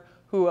consumer.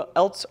 Who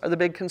else are the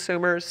big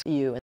consumers?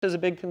 EU is a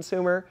big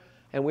consumer,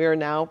 and we are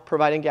now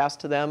providing gas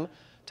to them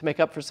to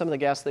make up for some of the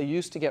gas they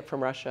used to get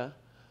from Russia.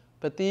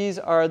 But these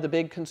are the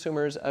big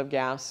consumers of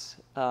gas.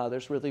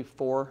 There's really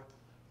 4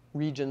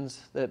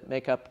 regions that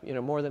make up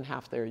more than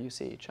half there you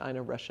see: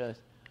 China, Russia,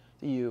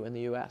 the EU, and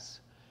the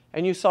US.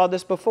 And you saw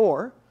this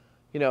before.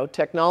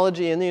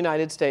 Technology in the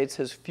United States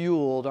has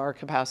fueled our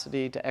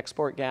capacity to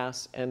export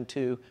gas and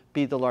to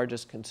be the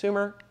largest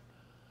consumer.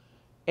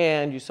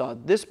 And you saw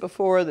this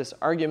before, this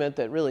argument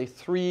that really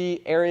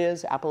 3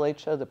 areas,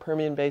 Appalachia, the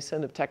Permian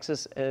Basin of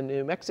Texas and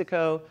New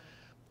Mexico,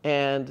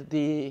 and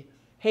the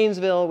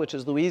Haynesville, which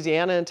is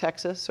Louisiana and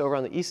Texas, so over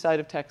on the east side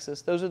of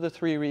Texas, those are the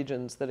 3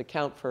 regions that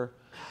account for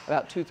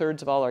about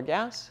 2/3 of all our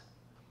gas.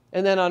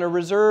 And then on a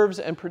reserves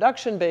and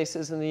production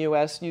basis in the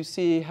US, you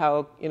see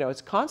how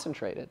it's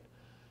concentrated.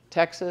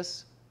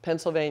 Texas,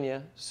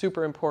 Pennsylvania,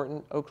 super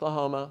important,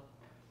 Oklahoma,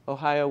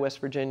 Ohio, West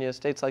Virginia,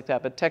 states like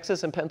that. But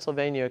Texas and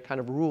Pennsylvania kind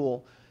of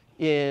rule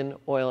in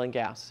oil and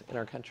gas in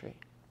our country.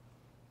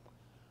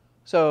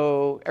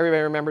 So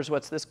everybody remembers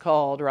what's this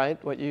called,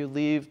 right? What you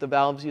leave, the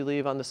valves you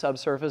leave on the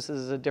subsurface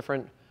is a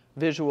different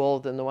visual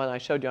than the one I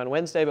showed you on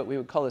Wednesday, but we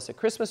would call this a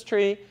Christmas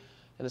tree,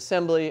 an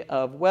assembly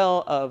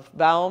of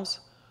valves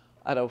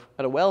at a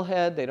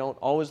wellhead. They don't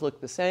always look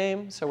the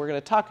same. So we're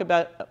going to talk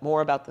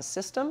more about the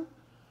system.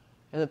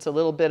 And it's a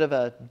little bit of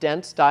a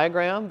dense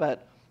diagram,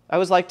 but I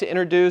always like to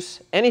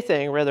introduce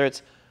anything, whether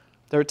it's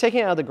they're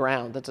taking it out of the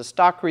ground. That's a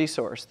stock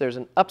resource. There's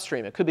an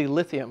upstream. It could be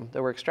lithium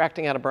that we're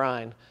extracting out of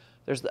brine.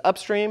 There's the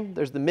upstream.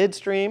 There's the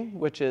midstream,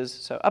 which is,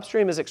 so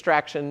upstream is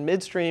extraction,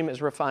 midstream is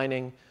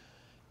refining,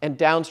 and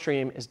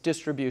downstream is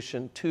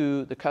distribution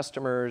to the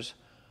customers.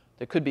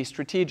 There could be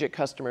strategic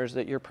customers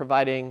that you're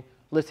providing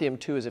lithium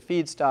to as a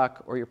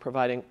feedstock, or you're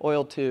providing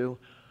oil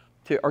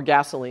or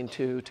gasoline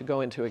to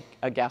go into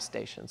a gas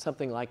station,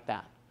 something like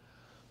that.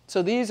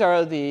 So these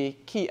are the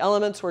key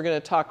elements. We're going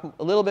to talk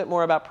a little bit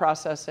more about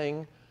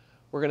processing.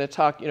 We're going to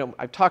talk,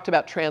 I've talked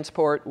about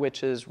transport,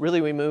 which is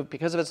really we move,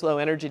 because of its low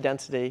energy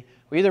density,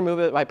 we either move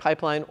it by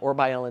pipeline or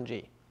by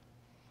LNG.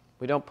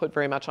 We don't put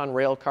very much on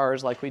rail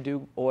cars like we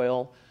do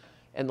oil.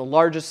 And the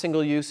largest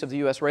single use of the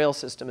US rail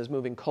system is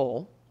moving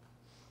coal.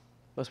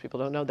 Most people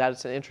don't know that.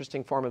 It's an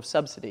interesting form of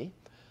subsidy.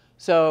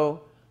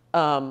 So,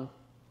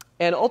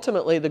 and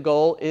ultimately the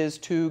goal is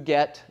to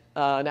get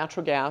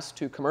natural gas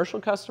to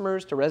commercial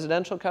customers, to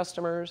residential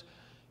customers.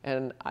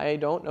 And I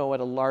don't know what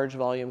a large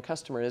volume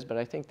customer is, but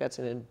I think that's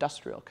an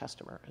industrial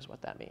customer is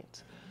what that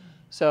means.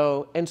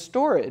 So, and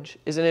storage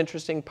is an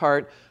interesting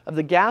part of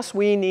the gas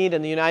we need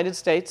in the United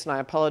States. And I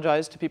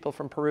apologize to people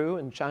from Peru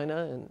and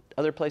China and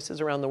other places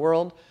around the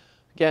world.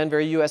 Again,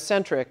 very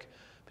US-centric.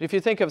 But if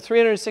you think of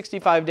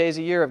 365 days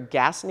a year of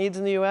gas needs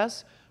in the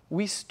US,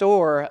 we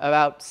store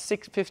about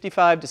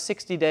 55 to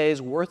 60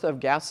 days worth of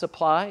gas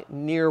supply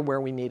near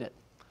where we need it.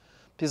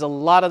 Because a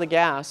lot of the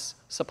gas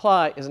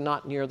supply is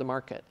not near the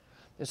market.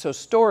 And so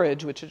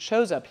storage, which it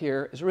shows up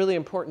here, is a really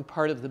important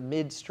part of the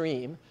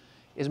midstream,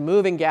 is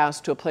moving gas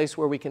to a place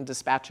where we can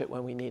dispatch it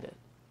when we need it.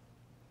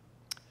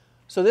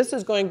 So this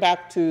is going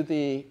back to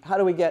the how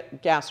do we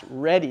get gas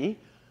ready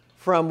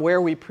from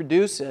where we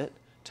produce it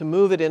to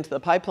move it into the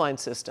pipeline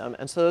system.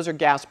 And so those are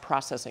gas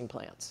processing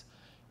plants.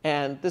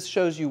 And this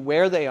shows you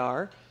where they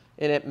are.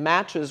 And it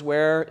matches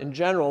where, in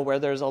general, where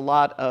there's a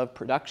lot of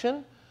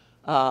production.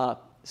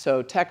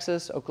 So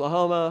Texas,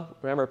 Oklahoma,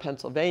 remember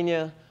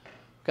Pennsylvania.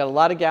 We've got a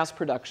lot of gas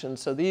production.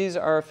 So these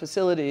are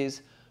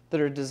facilities that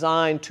are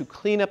designed to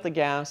clean up the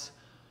gas,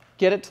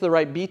 get it to the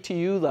right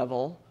BTU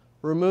level,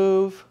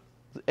 remove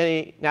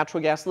any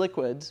natural gas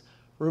liquids,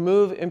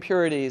 remove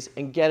impurities,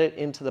 and get it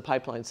into the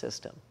pipeline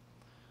system.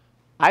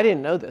 I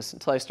didn't know this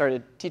until I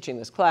started teaching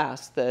this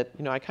class, that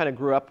I kind of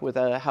grew up with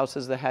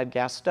houses that had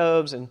gas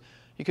stoves, and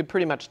you could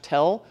pretty much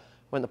tell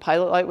when the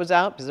pilot light was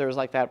out because there was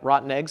like that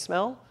rotten egg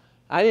smell.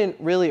 I didn't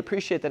really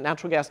appreciate that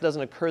natural gas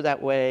doesn't occur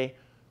that way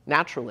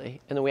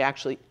naturally, and then we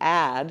actually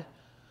add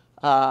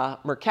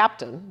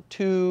mercaptan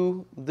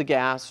to the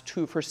gas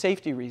for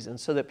safety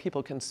reasons so that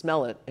people can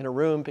smell it in a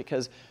room,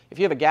 because if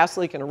you have a gas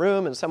leak in a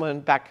room and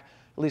someone back,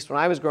 at least when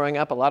I was growing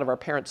up, a lot of our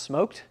parents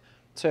smoked.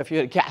 So if you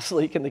had a gas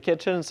leak in the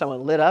kitchen and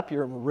someone lit up,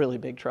 you're in really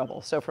big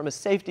trouble. So from a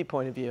safety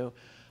point of view,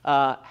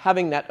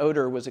 having that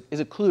odor is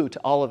a clue to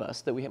all of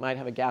us that we might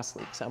have a gas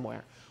leak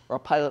somewhere or a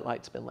pilot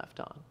light's been left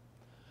on.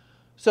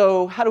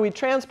 So how do we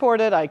transport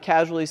it? I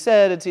casually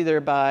said it's either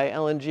by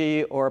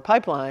LNG or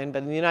pipeline,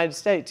 but in the United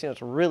States,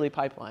 it's really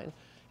pipeline.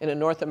 And in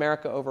North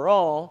America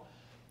overall,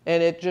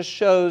 and it just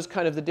shows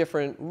kind of the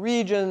different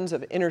regions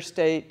of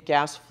interstate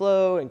gas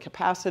flow and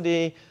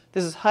capacity.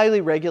 This is highly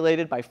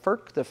regulated by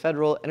FERC, the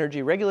Federal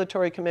Energy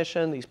Regulatory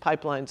Commission. These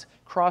pipelines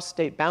cross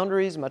state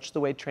boundaries, much the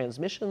way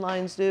transmission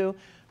lines do.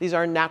 These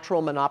are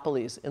natural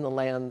monopolies in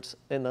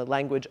the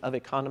language of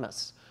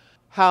economists.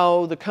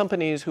 How the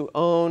companies who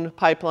own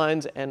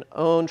pipelines and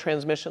own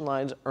transmission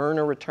lines earn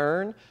a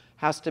return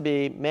has to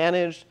be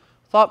managed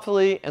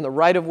thoughtfully, and the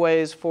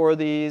right-of-ways for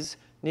these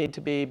need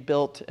to be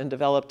built and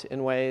developed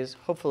in ways,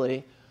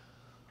 hopefully,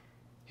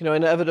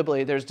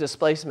 inevitably there's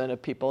displacement of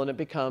people and it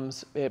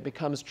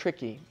becomes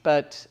tricky.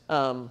 But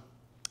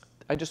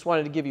I just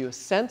wanted to give you a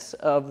sense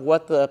of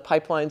what the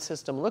pipeline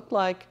system looked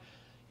like.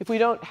 If we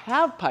don't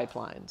have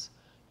pipelines,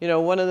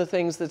 one of the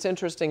things that's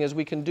interesting is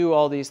we can do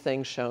all these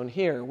things shown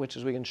here, which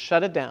is we can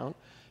shut it down.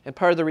 And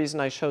part of the reason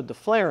I showed the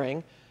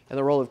flaring and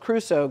the role of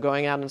Crusoe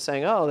going out and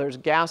saying, oh, there's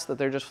gas that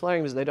they're just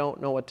flaring because they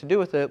don't know what to do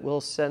with it, we'll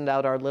send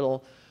out our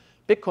little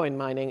Bitcoin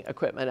mining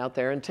equipment out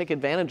there and take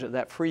advantage of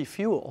that free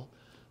fuel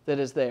that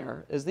is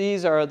there. As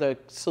these are the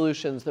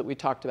solutions that we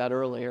talked about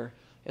earlier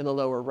in the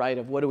lower right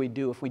of what do we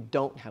do if we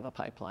don't have a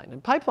pipeline.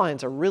 And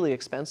pipelines are really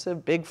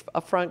expensive, big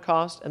upfront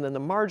cost, and then the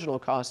marginal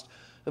cost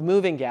of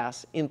moving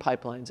gas in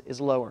pipelines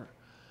is lower.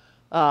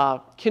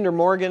 Kinder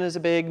Morgan is a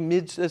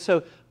big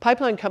so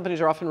pipeline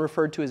companies are often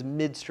referred to as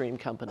midstream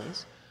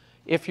companies.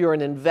 If you're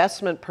an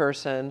investment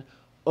person,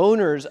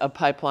 owners of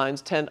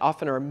pipelines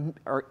often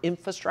are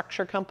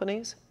infrastructure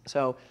companies.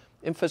 So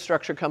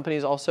infrastructure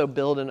companies also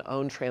build and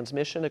own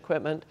transmission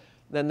equipment.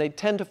 Then they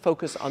tend to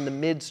focus on the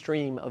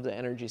midstream of the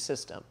energy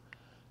system.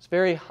 It's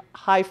very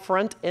high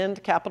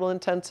front-end capital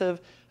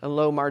intensive and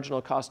low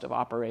marginal cost of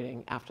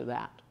operating after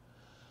that.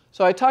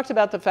 So I talked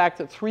about the fact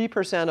that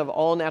 3% of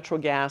all natural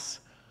gas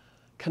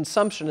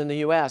consumption in the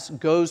US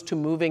goes to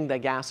moving the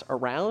gas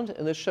around.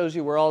 And this shows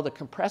you where all the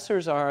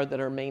compressors are that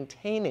are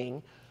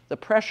maintaining the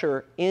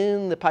pressure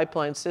in the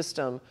pipeline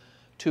system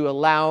to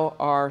allow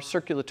our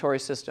circulatory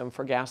system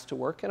for gas to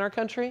work in our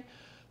country.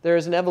 There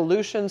is an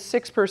evolution,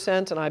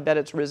 6%, and I bet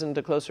it's risen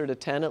to closer to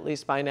 10 at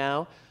least by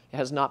now. It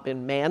has not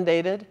been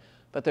mandated,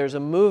 but there's a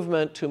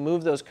movement to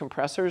move those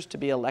compressors to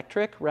be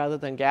electric rather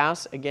than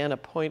gas. Again, a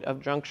point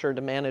of juncture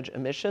to manage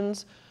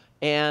emissions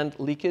and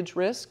leakage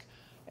risk.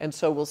 And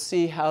so we'll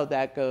see how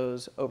that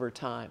goes over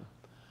time.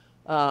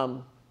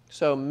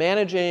 So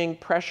managing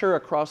pressure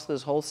across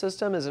this whole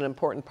system is an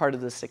important part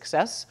of the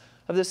success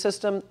of this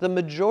system. The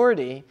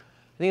majority,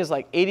 I think it's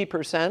like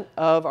 80%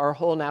 of our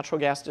whole natural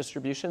gas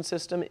distribution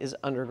system is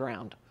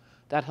underground.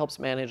 That helps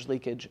manage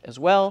leakage as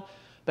well.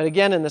 But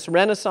again, in this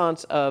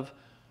renaissance of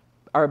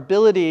our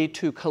ability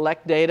to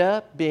collect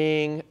data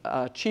being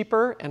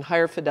cheaper and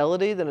higher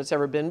fidelity than it's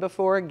ever been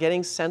before,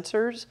 getting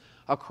sensors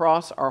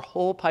across our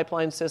whole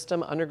pipeline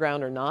system,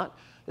 underground or not,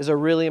 is a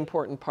really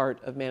important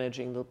part of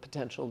managing the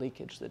potential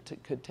leakage that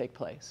could take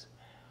place.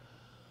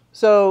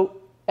 So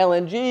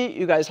LNG,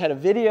 you guys had a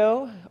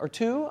video or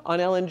two on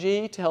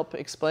LNG to help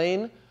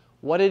explain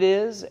what it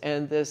is,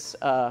 and this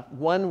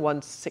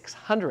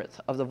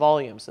 1/1600th of the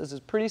volume. So this is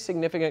pretty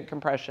significant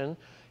compression.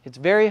 It's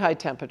very high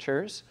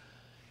temperatures.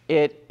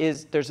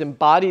 There's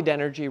embodied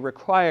energy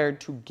required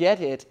to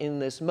get it in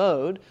this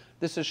mode.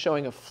 This is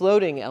showing a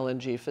floating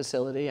LNG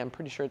facility. I'm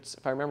pretty sure it's,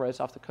 if I remember, it's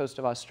off the coast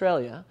of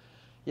Australia.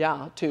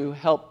 Yeah, to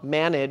help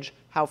manage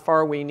how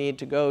far we need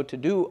to go to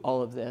do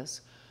all of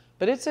this.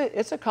 But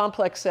it's a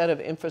complex set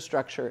of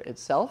infrastructure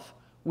itself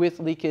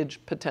with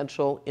leakage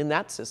potential in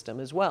that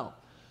system as well.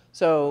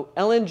 So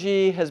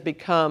LNG has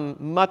become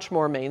much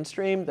more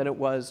mainstream than it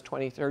was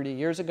 20, 30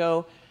 years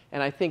ago.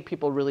 And I think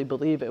people really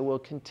believe it will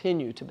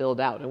continue to build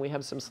out. And we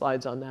have some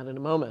slides on that in a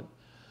moment.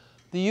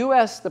 The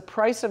US, the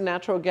price of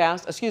natural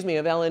gas, of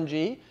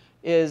LNG,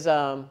 is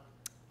in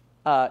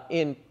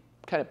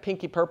kind of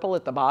pinky purple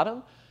at the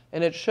bottom.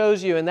 And it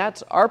shows you, and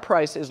that's our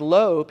price is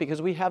low because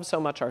we have so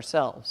much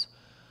ourselves.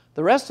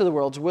 The rest of the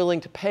world's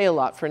willing to pay a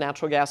lot for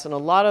natural gas, and a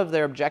lot of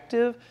their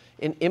objective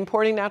in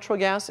importing natural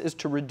gas is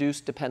to reduce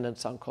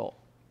dependence on coal.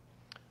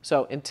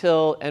 So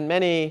and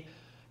many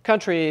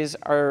countries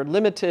are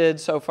limited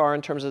so far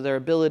in terms of their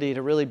ability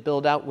to really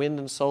build out wind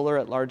and solar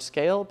at large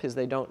scale because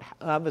they don't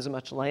have as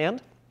much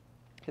land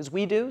as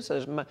we do.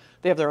 So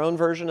they have their own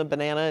version of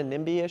banana and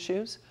NIMBY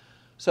issues.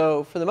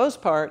 So for the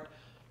most part,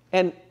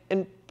 and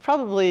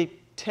probably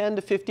 10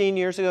 to 15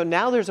 years ago,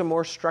 now there's a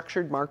more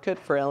structured market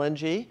for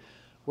LNG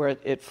where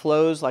it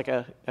flows like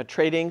a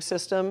trading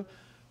system.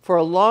 For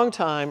a long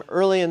time,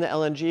 early in the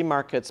LNG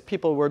markets,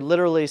 people were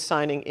literally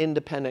signing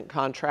independent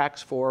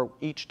contracts for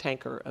each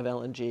tanker of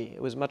LNG.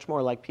 It was much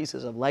more like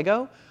pieces of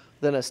Lego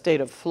than a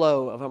state of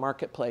flow of a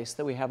marketplace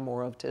that we have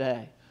more of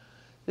today.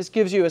 This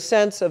gives you a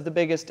sense of the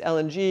biggest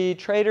LNG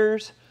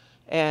traders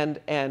and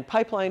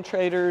pipeline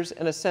traders,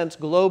 and a sense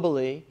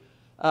globally,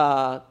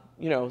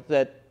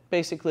 that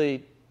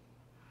basically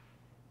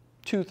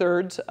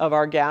 2/3 of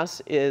our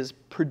gas is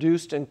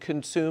produced and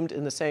consumed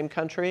in the same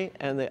country,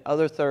 and the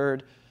other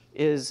third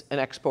is an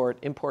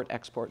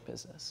import-export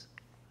business.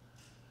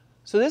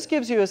 So this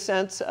gives you a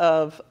sense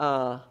of,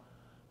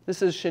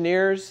 this is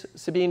Cheniere's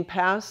Sabine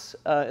Pass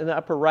in the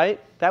upper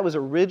right. That was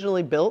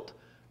originally built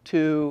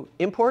to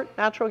import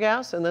natural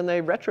gas, and then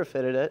they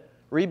retrofitted it,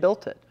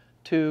 rebuilt it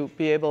to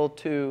be able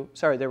to,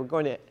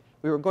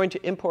 we were going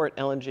to import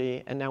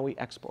LNG, and now we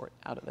export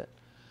out of it.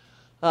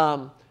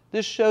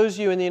 This shows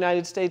you in the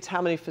United States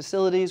how many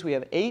facilities. We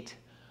have 8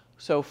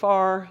 so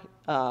far.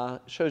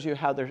 Shows you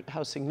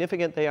how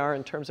significant they are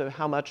in terms of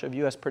how much of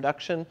US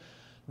production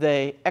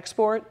they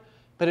export.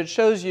 But it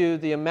shows you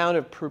the amount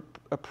of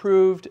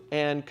approved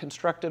and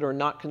constructed or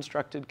not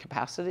constructed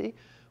capacity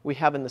we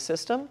have in the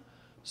system.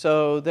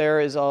 So there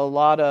is a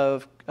lot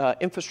of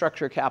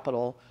infrastructure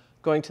capital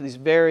going to these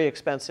very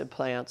expensive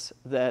plants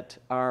that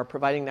are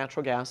providing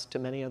natural gas to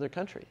many other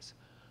countries.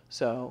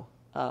 So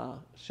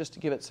just to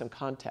give it some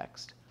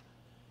context.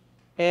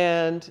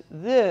 And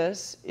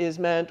this is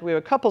meant, we have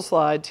a couple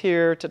slides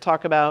here to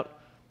talk about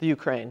the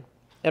Ukraine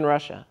and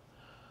Russia.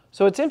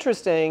 So what's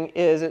interesting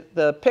is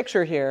the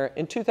picture here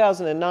in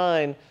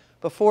 2009,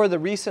 before the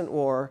recent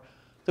war,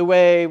 the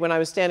way when I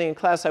was standing in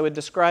class, I would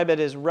describe it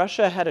as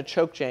Russia had a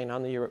choke chain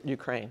on the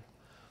Ukraine.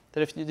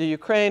 That if the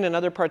Ukraine and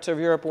other parts of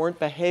Europe weren't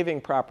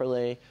behaving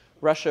properly,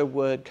 Russia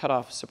would cut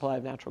off supply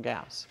of natural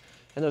gas.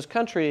 And those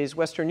countries,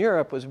 Western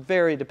Europe, was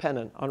very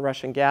dependent on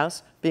Russian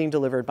gas being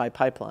delivered by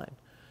pipeline.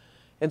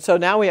 And so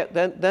now we have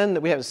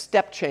a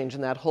step change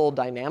in that whole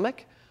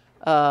dynamic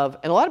and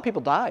a lot of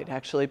people died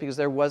actually because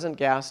there wasn't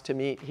gas to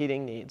meet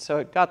heating needs. So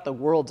it got the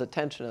world's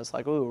attention. It's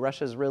like, ooh,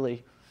 Russia's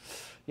really,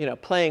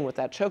 playing with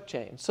that choke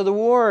chain. So the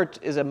war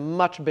is a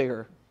much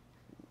bigger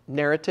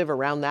narrative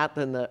around that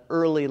than the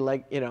early,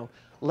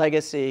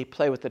 legacy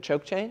play with the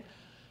choke chain.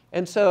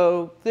 And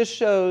so this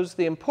shows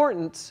the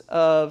importance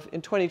of,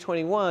 in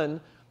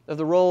 2021, of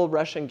the role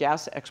Russian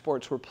gas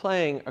exports were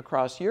playing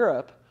across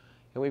Europe.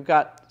 And we've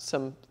got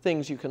some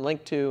things you can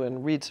link to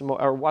and read some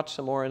more or watch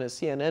some more in a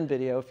CNN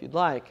video if you'd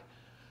like.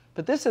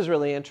 But this is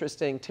really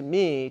interesting to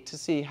me to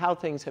see how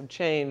things have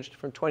changed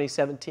from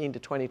 2017 to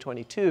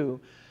 2022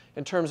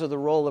 in terms of the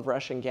role of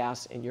Russian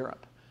gas in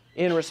Europe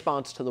in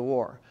response to the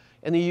war.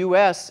 And the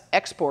US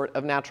export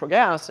of natural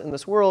gas in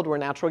this world where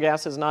natural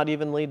gas is not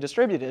evenly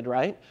distributed,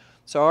 right?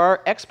 So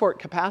our export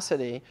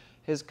capacity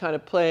is kind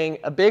of playing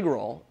a big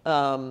role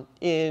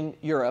in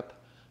Europe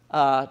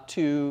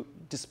to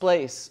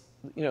displace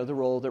the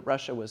role that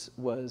Russia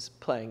was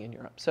playing in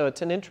Europe. So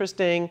it's an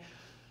interesting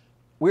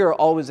we are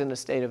always in a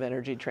state of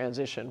energy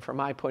transition from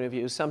my point of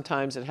view.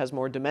 Sometimes it has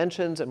more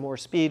dimensions and more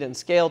speed and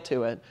scale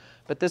to it,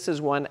 but this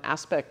is one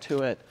aspect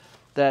to it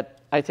that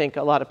I think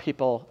a lot of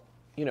people,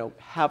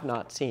 have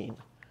not seen.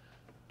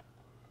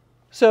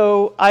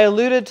 So I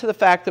alluded to the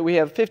fact that we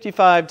have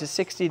 55 to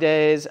 60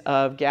 days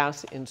of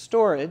gas in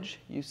storage.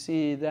 You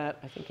see that,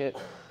 I think it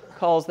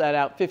calls that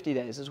out 50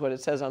 days is what it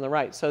says on the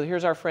right. So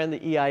here's our friend,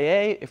 the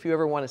EIA. If you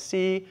ever want to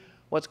see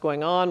what's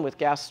going on with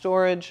gas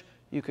storage,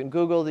 you can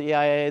Google the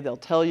EIA, they'll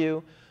tell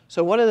you.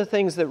 So one of the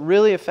things that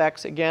really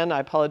affects, again, I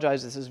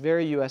apologize, this is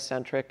very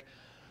US-centric,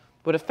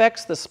 what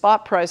affects the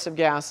spot price of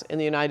gas in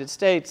the United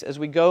States as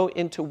we go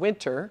into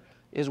winter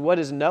is what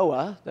is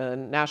NOAA, the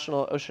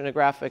National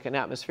Oceanographic and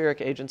Atmospheric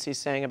Agency,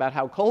 saying about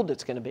how cold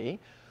it's going to be.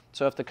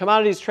 So if the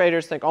commodities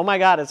traders think, oh my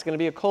God, it's going to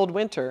be a cold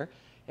winter,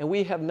 and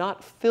we have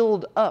not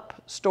filled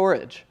up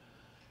storage,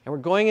 and we're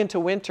going into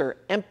winter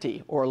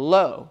empty or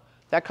low,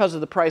 that causes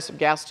the price of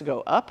gas to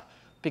go up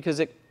because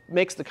it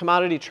makes the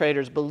commodity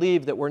traders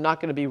believe that we're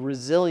not going to be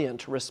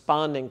resilient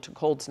responding to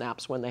cold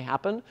snaps when they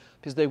happen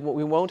because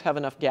we won't have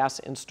enough gas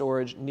in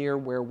storage near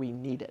where we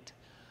need it.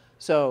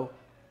 So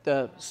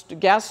the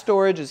gas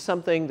storage is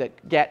something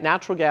that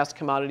natural gas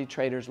commodity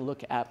traders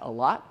look at a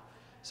lot.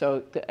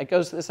 So it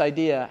goes to this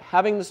idea,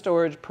 having the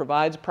storage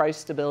provides price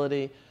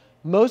stability.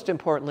 Most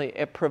importantly,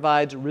 it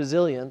provides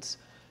resilience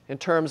in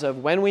terms of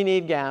when we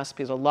need gas,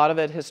 because a lot of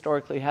it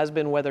historically has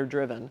been weather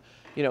driven,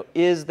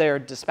 is there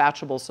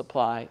dispatchable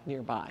supply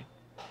nearby?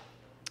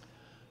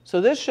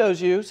 So this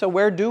shows you, so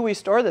where do we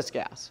store this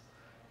gas?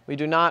 We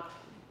do not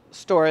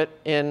store it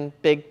in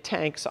big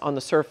tanks on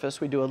the surface.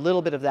 We do a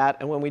little bit of that,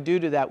 and when we do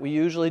that, we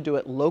usually do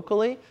it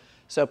locally.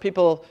 So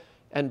people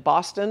in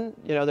Boston,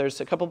 there's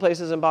a couple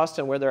places in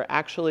Boston where there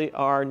actually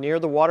are, near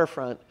the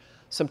waterfront,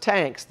 some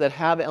tanks that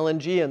have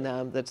LNG in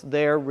them that's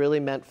there really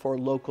meant for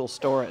local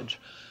storage.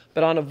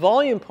 But on a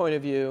volume point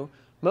of view,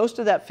 most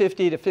of that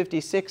 50 to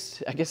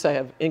 56, I guess I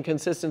have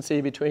inconsistency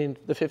between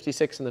the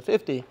 56 and the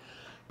 50,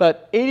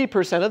 but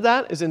 80% of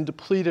that is in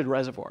depleted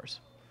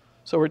reservoirs.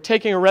 So we're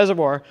taking a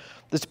reservoir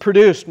that's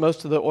produced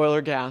most of the oil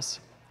or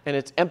gas, and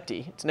it's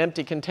empty. It's an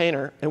empty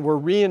container, and we're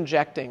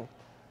re-injecting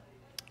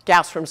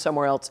gas from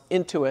somewhere else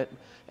into it,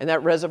 and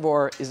that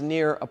reservoir is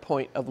near a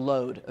point of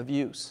load, of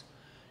use.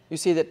 You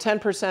see that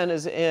 10%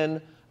 is in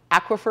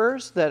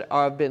aquifers that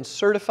have been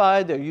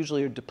certified. They're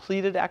usually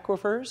depleted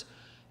aquifers.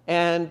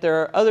 And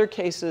there are other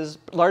cases,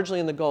 largely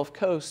in the Gulf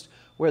Coast,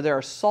 where there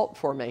are salt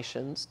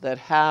formations that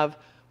have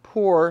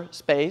pore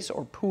space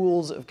or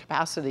pools of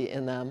capacity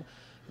in them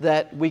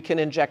that we can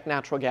inject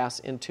natural gas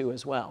into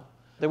as well.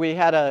 We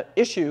had an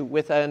issue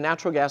with a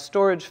natural gas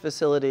storage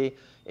facility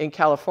in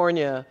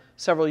California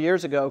several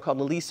years ago called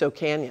Aliso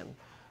Canyon,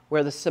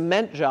 where the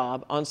cement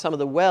job on some of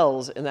the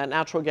wells in that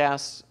natural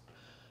gas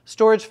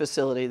storage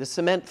facility, the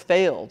cement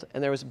failed,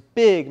 and there was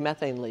big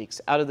methane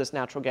leaks out of this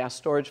natural gas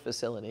storage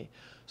facility.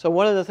 So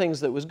one of the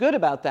things that was good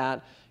about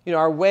that,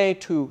 our way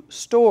to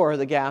store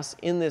the gas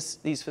in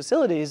these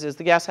facilities is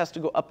the gas has to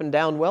go up and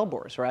down well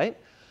bores, right?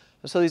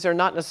 So these are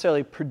not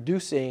necessarily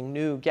producing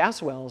new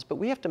gas wells, but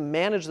we have to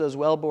manage those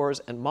well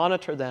bores and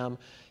monitor them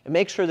and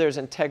make sure there's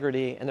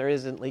integrity and there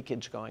isn't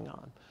leakage going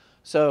on.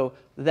 So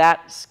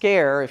that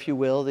scare, if you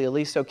will, the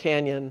Aliso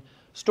Canyon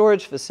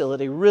storage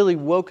facility really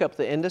woke up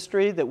the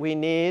industry that we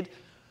need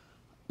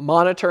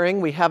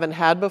monitoring we haven't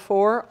had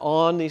before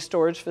on these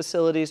storage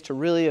facilities to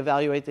really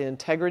evaluate the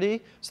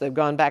integrity. So they've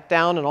gone back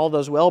down and all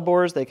those well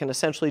bores, they can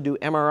essentially do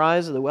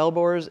MRIs of the well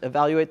bores,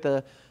 evaluate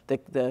the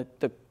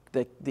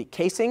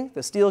casing,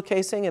 the steel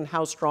casing, and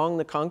how strong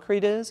the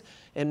concrete is,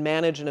 and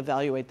manage and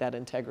evaluate that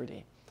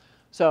integrity.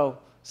 So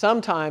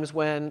sometimes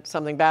when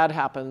something bad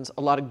happens,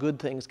 a lot of good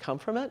things come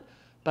from it,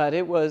 but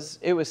it was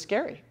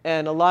scary.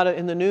 And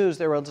in the news,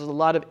 there was a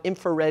lot of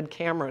infrared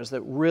cameras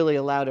that really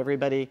allowed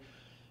everybody,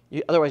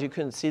 otherwise you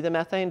couldn't see the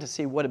methane, to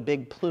see what a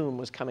big plume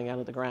was coming out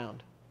of the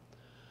ground.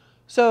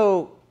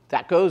 So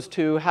that goes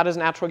to, how does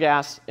natural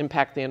gas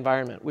impact the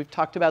environment? We've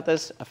talked about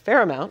this a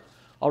fair amount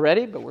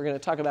already, but we're going to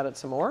talk about it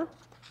some more.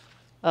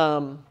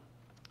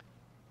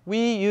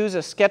 We use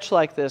a sketch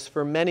like this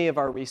for many of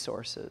our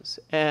resources,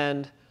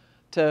 and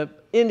to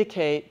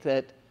indicate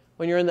that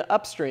when you're in the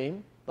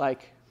upstream,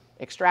 like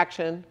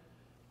extraction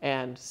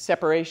and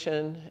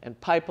separation and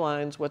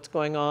pipelines, what's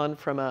going on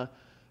from an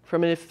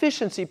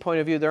efficiency point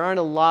of view, there aren't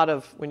a lot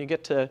of, when you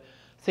get to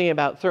thinking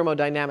about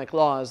thermodynamic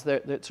laws,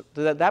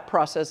 that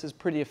process is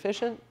pretty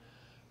efficient.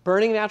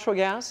 Burning natural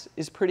gas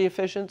is pretty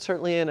efficient,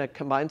 certainly in a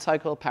combined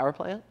cycle power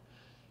plant.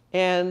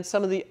 And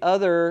some of the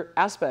other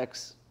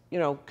aspects,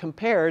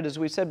 compared, as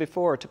we said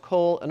before, to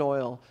coal and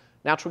oil,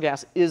 natural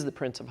gas is the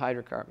prince of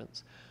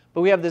hydrocarbons.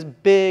 But we have this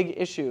big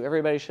issue.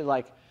 Everybody should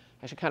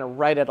I should kind of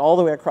write it all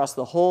the way across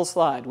the whole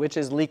slide, which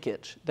is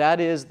leakage.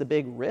 That is the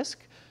big risk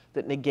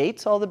that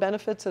negates all the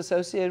benefits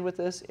associated with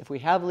this if we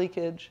have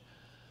leakage.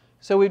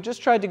 So we've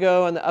just tried to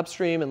go on the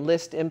upstream and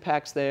list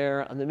impacts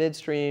there, on the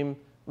midstream,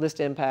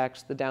 list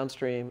impacts, the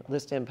downstream,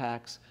 list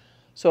impacts.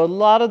 So a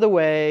lot of the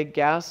way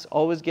gas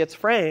always gets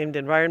framed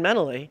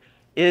environmentally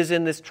is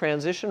in this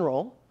transition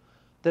role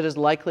that is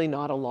likely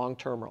not a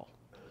long-term role.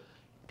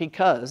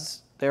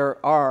 because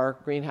there are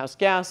greenhouse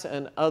gas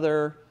and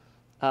other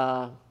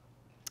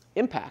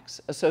impacts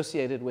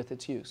associated with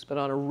its use. But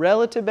on a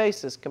relative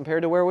basis,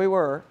 compared to where we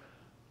were,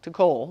 to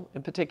coal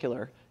in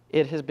particular,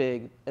 it has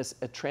been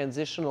a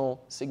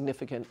transitional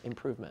significant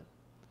improvement.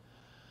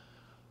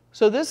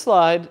 So this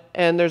slide,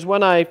 and there's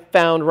one I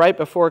found right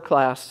before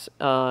class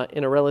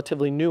in a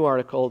relatively new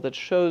article that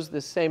shows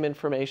this same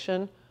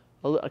information,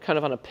 kind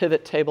of on a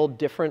pivot table,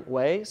 different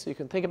way, so you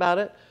can think about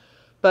it.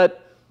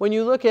 But when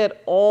you look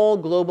at all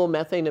global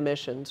methane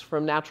emissions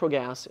from natural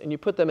gas and you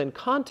put them in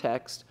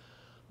context,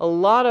 a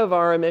lot of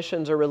our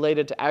emissions are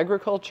related to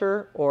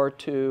agriculture or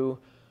to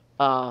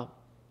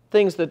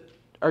things that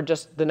are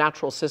just the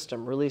natural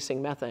system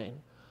releasing methane.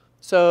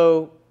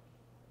 So,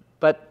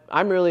 but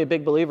I'm really a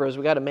big believer is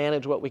we got to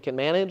manage what we can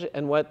manage,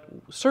 and what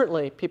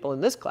certainly people in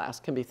this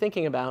class can be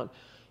thinking about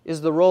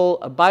is the role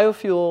of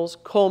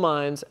biofuels, coal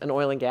mines, and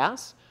oil and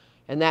gas,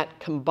 and that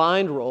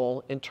combined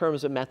role in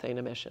terms of methane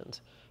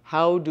emissions.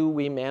 How do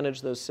we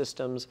manage those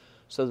systems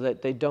so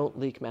that they don't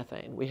leak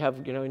methane? We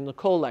have, in the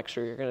coal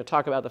lecture, you're going to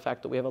talk about the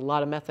fact that we have a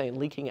lot of methane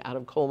leaking out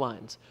of coal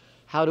mines.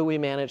 How do we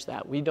manage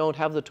that? We don't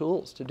have the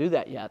tools to do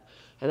that yet,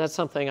 and that's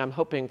something I'm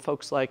hoping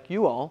folks like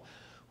you all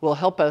will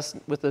help us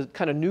with the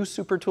kind of new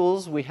super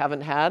tools we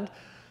haven't had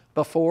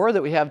before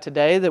that we have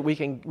today, that we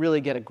can really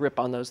get a grip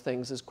on those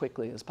things as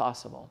quickly as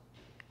possible.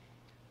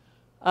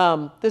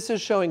 This is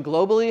showing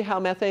globally how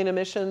methane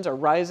emissions are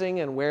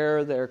rising and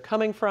where they're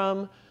coming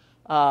from.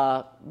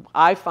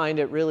 I find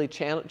it really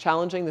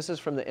challenging. This is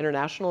from the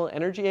International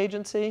Energy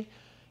Agency.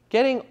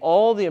 Getting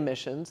all the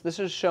emissions, this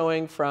is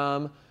showing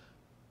from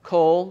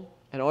coal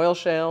and oil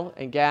shale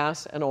and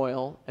gas and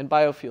oil and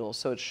biofuels.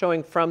 So it's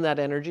showing from that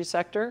energy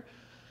sector.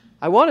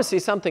 I want to see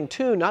something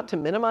too, not to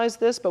minimize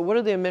this, but what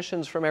are the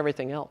emissions from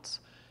everything else?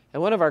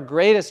 And one of our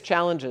greatest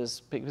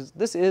challenges, because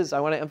this is, I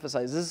want to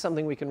emphasize, this is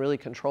something we can really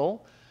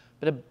control,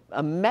 but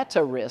a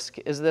meta risk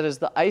is that as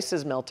the ice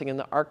is melting in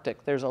the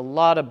Arctic, there's a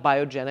lot of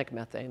biogenic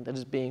methane that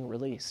is being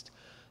released.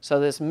 So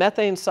this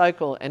methane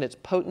cycle and its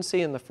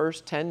potency in the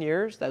first 10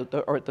 years,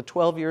 or the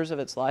 12 years of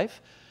its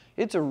life,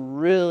 it's a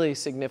really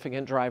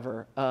significant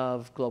driver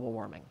of global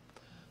warming.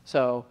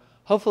 So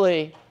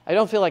hopefully, I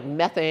don't feel like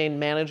methane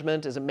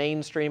management is a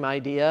mainstream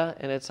idea,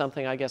 and it's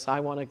something I guess I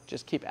want to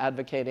just keep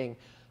advocating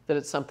that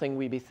it's something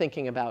we be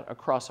thinking about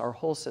across our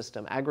whole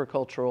system,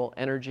 agricultural,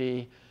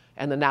 energy,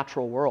 and the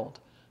natural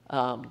world.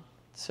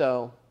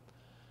 So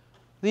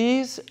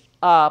these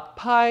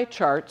pie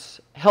charts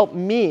help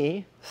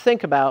me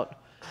think about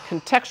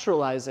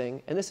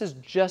contextualizing, and this is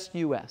just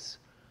US.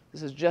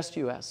 This is just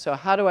US. So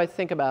how do I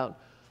think about,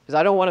 because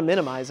I don't want to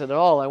minimize it at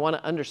all, I want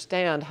to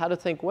understand how to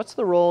think, what's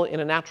the role in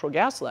a natural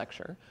gas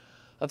lecture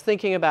of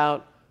thinking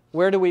about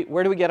where do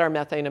we get our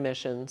methane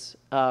emissions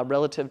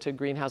relative to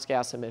greenhouse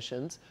gas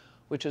emissions,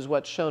 which is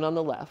what's shown on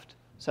the left.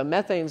 So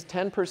methane's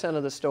 10%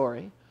 of the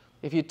story.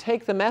 If you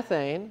take the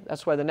methane,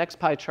 that's why the next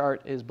pie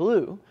chart is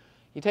blue,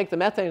 you take the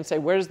methane and say,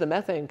 where does the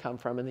methane come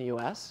from in the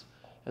US?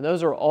 And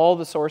those are all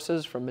the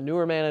sources from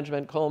manure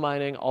management, coal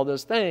mining, all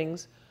those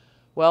things.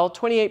 Well,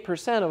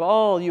 28% of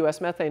all US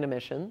methane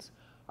emissions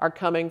are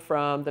coming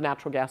from the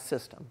natural gas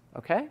system,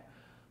 okay?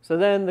 So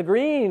then the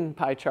green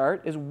pie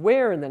chart is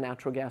where in the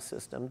natural gas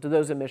system do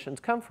those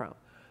emissions come from?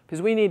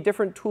 Because we need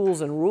different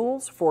tools and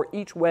rules for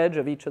each wedge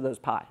of each of those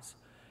pies.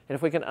 And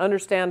if we can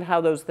understand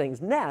how those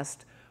things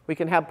nest, we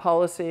can have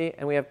policy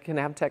and we can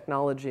have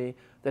technology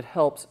that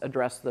helps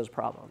address those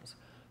problems.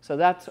 So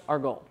that's our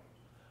goal.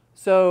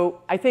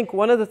 So I think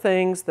one of the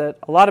things that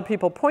a lot of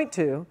people point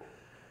to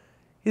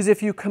is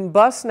if you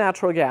combust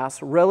natural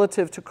gas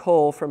relative to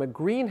coal from a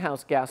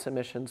greenhouse gas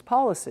emissions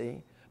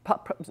policy,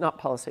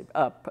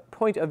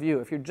 point of view,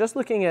 if you're just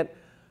looking at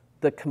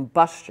the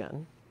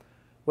combustion,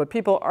 what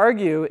people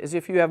argue is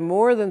if you have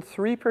more than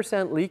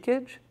 3%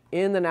 leakage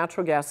in the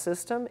natural gas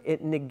system,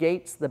 it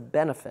negates the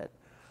benefit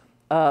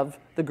of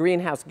the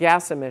greenhouse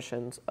gas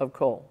emissions of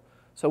coal.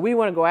 So we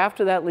want to go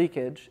after that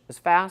leakage as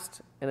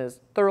fast and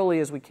as thoroughly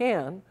as we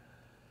can,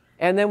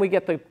 and then we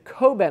get the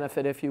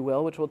co-benefit, if you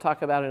will, which we'll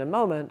talk about in a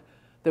moment,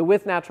 that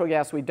with natural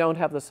gas we don't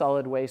have the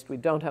solid waste, we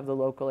don't have the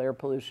local air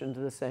pollution to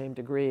the same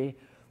degree.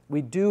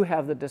 We do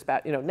have the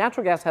dispatch.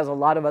 Natural gas has a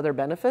lot of other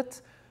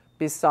benefits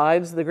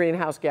besides the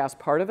greenhouse gas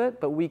part of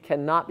it, but we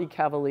cannot be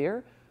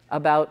cavalier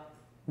about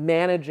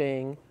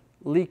managing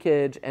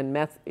leakage and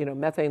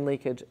methane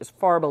leakage is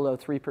far below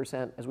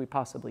 3% as we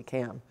possibly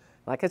can.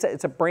 Like I said,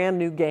 it's a brand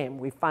new game.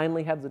 We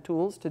finally have the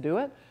tools to do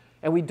it,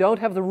 and we don't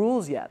have the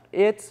rules yet.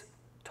 It's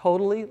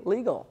totally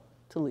legal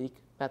to leak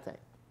methane,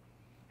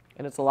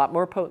 and it's a lot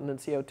more potent than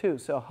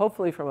CO2. So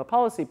hopefully from a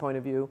policy point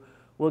of view,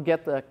 we'll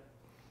get the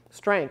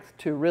strength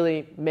to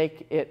really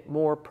make it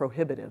more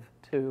prohibitive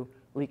to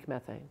leak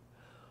methane.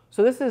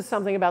 So this is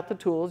something about the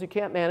tools. You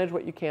can't manage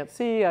what you can't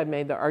see. I've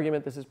made the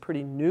argument this is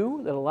pretty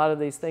new, that a lot of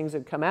these things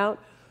have come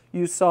out.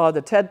 You saw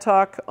the TED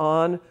Talk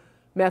on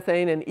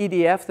methane, and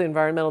EDF, the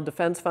Environmental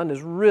Defense Fund,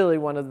 is really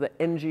one of the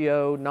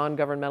NGO,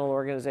 non-governmental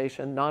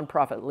organization,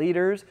 nonprofit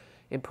leaders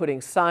in putting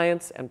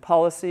science and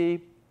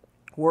policy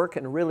work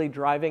and really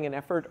driving an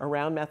effort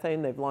around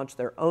methane. They've launched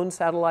their own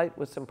satellite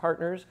with some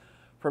partners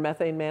for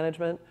methane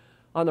management.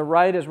 On the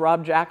right is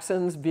Rob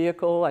Jackson's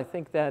vehicle. I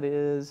think that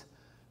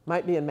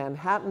might be in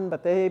Manhattan,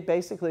 but they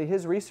basically,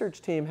 his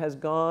research team has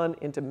gone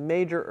into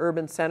major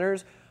urban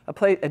centers.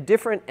 A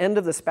different end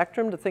of the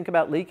spectrum to think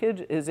about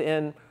leakage is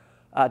in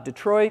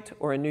Detroit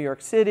or in New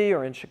York City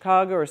or in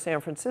Chicago or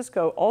San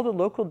Francisco. All the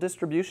local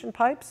distribution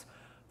pipes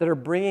that are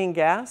bringing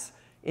gas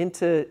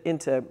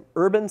into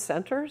urban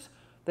centers,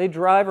 they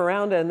drive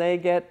around and they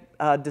get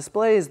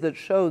displays that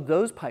show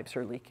those pipes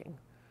are leaking.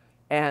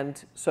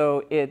 And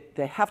so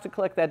they have to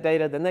collect that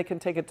data, then they can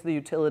take it to the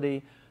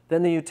utility,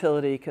 then the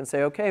utility can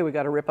say, okay, we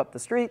got to rip up the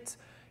streets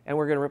and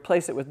we're going to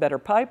replace it with better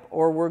pipe,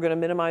 or we're going to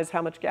minimize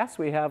how much gas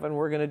we have and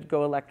we're going to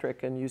go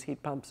electric and use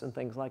heat pumps and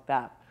things like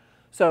that.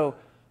 So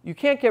you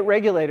can't get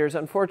regulators,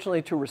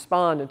 unfortunately, to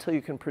respond until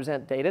you can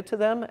present data to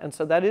them. And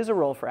so that is a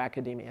role for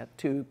academia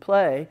to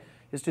play,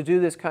 is to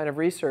do this kind of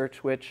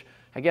research, which,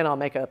 again, I'll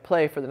make a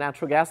play for the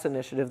Natural Gas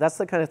Initiative. That's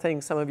the kind of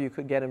thing some of you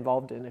could get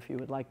involved in if you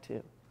would like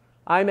to.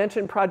 I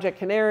mentioned Project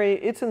Canary.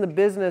 It's in the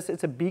business.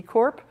 It's a B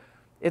Corp.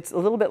 It's a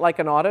little bit like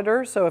an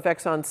auditor. So if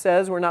Exxon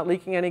says we're not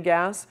leaking any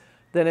gas,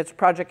 then it's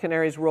Project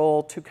Canary's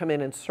role to come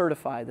in and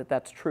certify that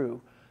that's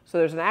true. So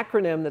there's an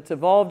acronym that's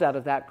evolved out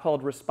of that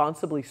called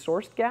responsibly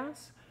sourced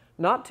gas,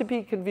 not to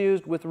be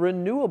confused with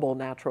renewable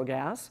natural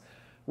gas,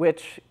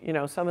 which,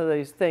 some of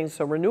these things.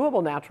 So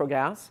renewable natural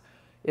gas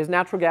is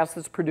natural gas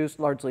that's produced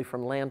largely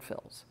from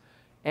landfills.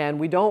 And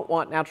we don't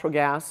want natural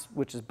gas,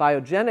 which is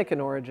biogenic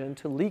in origin,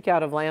 to leak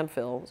out of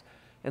landfills.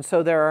 And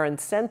so there are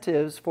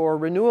incentives for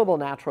renewable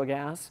natural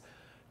gas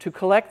to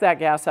collect that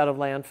gas out of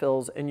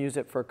landfills and use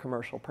it for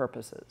commercial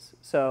purposes.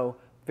 So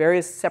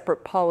various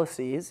separate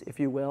policies, if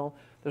you will.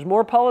 There's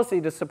more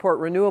policy to support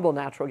renewable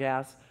natural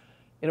gas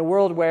in a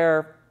world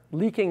where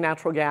leaking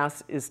natural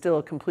gas is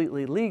still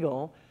completely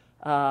legal.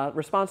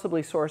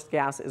 Responsibly sourced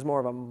gas is more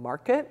of a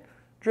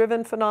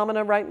market-driven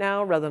phenomena right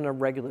now rather than a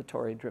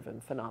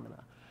regulatory-driven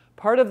phenomena.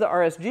 Part of the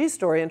RSG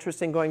story,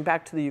 interesting, going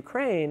back to the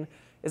Ukraine,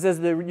 is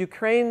as the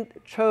Ukraine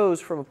chose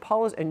from a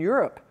policy, and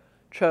Europe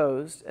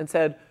chose and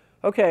said,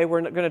 okay, we're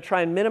going to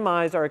try and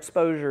minimize our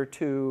exposure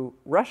to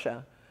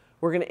Russia.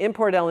 We're going to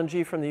import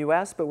LNG from the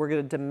US, but we're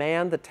going to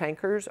demand the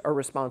tankers are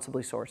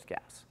responsibly sourced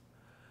gas.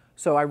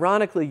 So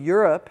ironically,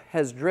 Europe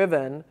has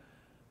driven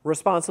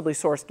responsibly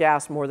sourced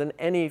gas more than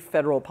any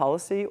federal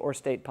policy or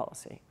state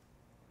policy.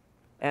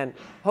 And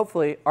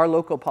hopefully, our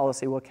local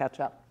policy will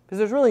catch up. Because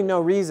there's really no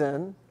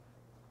reason.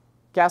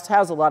 Gas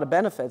has a lot of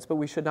benefits, but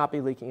we should not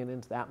be leaking it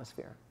into the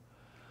atmosphere.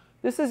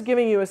 This is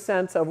giving you a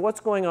sense of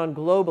what's going on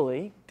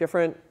globally,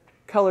 different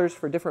colors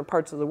for different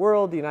parts of the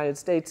world. The United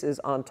States is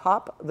on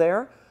top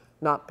there,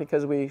 not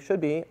because we should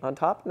be on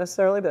top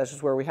necessarily, but that's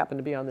just where we happen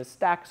to be on this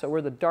stack. So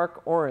we're the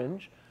dark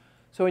orange.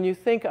 So when you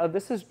think of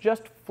this is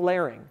just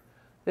flaring.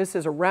 This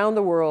is around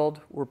the world.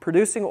 We're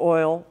producing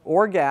oil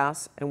or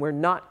gas, and we're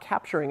not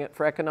capturing it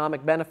for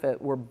economic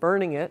benefit. We're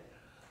burning it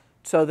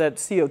so that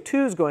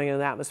CO2 is going into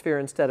the atmosphere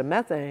instead of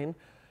methane.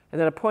 And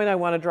then a point I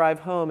want to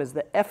drive home is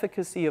the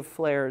efficacy of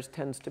flares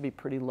tends to be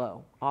pretty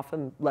low,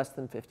 often less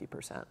than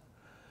 50%.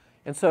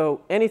 And so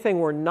anything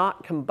we're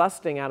not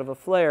combusting out of a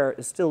flare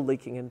is still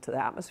leaking into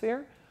the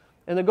atmosphere.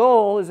 And the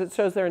goal, as it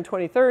shows there in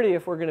 2030,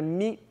 if we're going to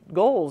meet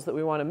goals that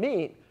we want to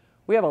meet,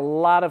 we have a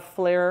lot of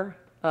flaring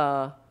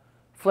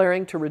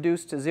to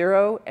reduce to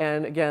zero.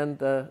 And again,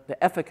 the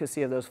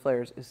efficacy of those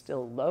flares is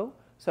still low.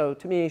 So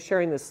to me,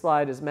 sharing this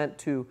slide is meant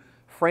to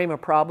frame a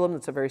problem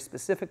that's a very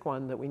specific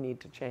one that we need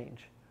to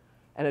change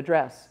and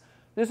address.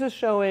 This is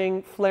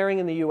showing flaring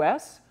in the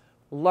US,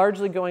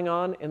 largely going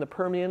on in the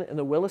Permian and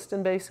the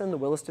Williston Basin. The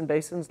Williston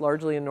Basin's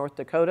largely in North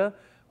Dakota,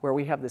 where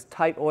we have this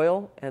tight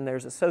oil and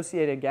there's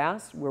associated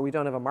gas where we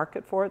don't have a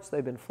market for it, so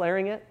they've been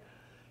flaring it.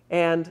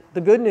 And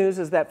the good news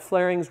is that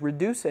flaring's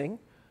reducing.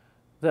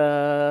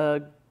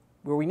 Where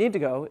we need to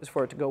go is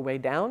for it to go way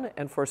down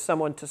and for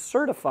someone to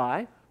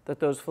certify that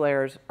those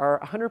flares are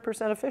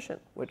 100%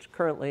 efficient, which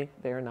currently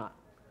they are not.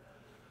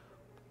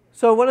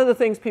 So one of the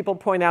things people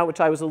point out,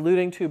 which I was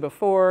alluding to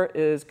before,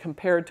 is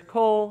compared to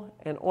coal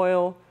and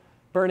oil,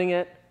 burning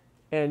it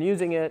and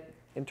using it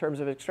in terms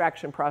of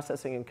extraction,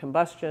 processing, and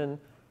combustion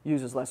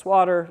uses less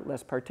water,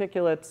 less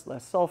particulates,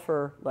 less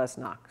sulfur, less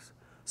NOx.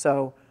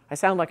 So I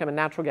sound like I'm a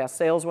natural gas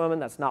saleswoman.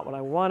 That's not what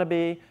I want to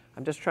be.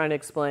 I'm just trying to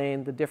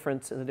explain the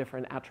difference in the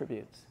different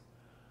attributes.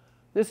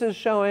 This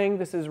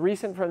is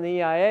recent from the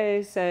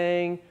EIA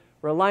saying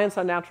reliance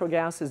on natural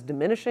gas is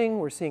diminishing.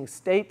 We're seeing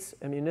states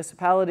and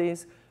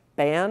municipalities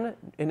ban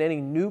in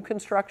any new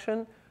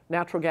construction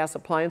natural gas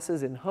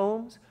appliances in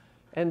homes.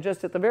 And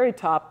just at the very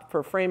top,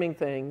 for framing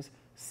things,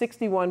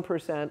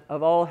 61%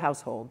 of all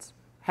households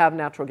have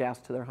natural gas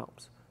to their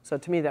homes. So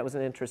to me, that was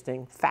an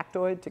interesting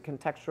factoid to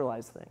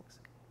contextualize things.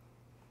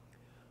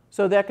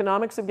 So the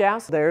economics of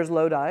gas, there's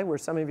Lodi, where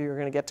some of you are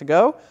going to get to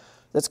go.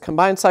 That's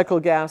combined cycle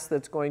gas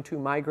that's going to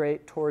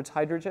migrate towards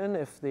hydrogen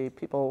if the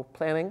people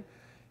planning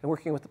and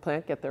working with the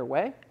plant get their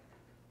way.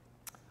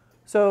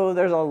 So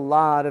there's a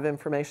lot of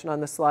information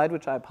on this slide,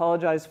 which I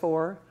apologize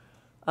for.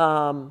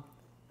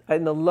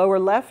 In the lower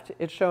left,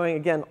 it's showing,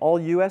 again, all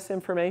US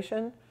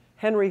information.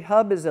 Henry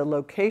Hub is a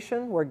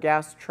location where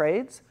gas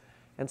trades.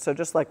 And so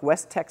just like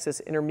West Texas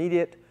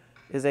Intermediate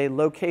is a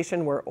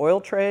location where oil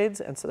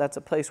trades, and so that's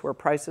a place where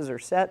prices are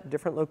set.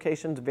 Different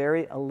locations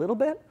vary a little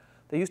bit.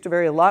 They used to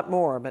vary a lot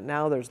more, but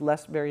now there's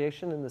less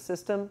variation in the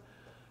system.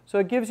 So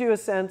it gives you a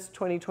sense,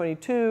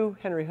 2022,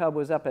 Henry Hub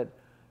was up at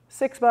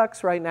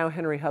 $6. Right now,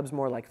 Henry Hub's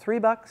more like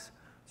 $3.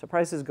 So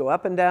prices go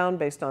up and down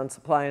based on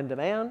supply and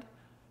demand,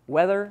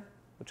 weather,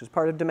 which is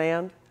part of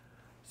demand.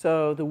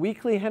 So the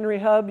weekly Henry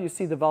Hub, you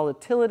see the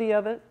volatility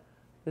of it.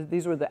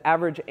 These were the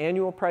average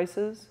annual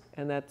prices,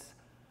 and that's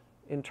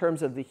in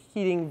terms of the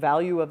heating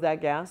value of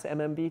that gas,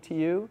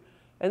 MMBTU.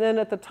 And then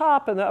at the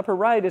top in the upper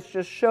right, it's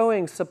just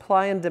showing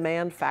supply and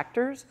demand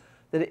factors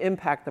that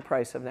impact the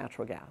price of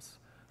natural gas.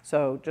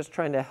 So just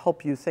trying to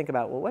help you think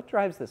about, well, what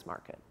drives this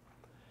market?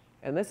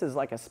 And this is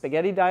like a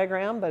spaghetti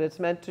diagram, but it's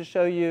meant to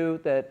show you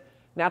that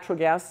natural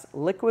gas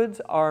liquids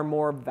are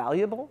more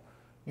valuable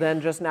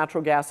than just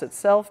natural gas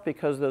itself,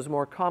 because those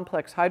more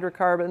complex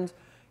hydrocarbons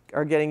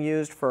are getting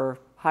used for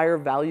higher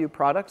value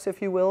products,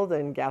 if you will,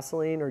 than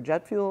gasoline or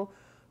jet fuel.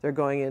 They're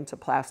going into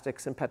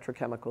plastics and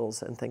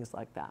petrochemicals and things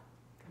like that.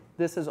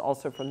 This is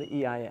also from the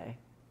EIA.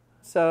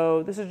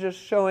 So this is just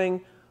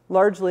showing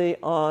largely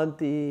on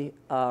the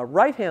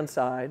right-hand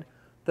side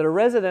that a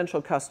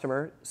residential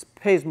customer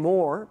pays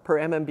more per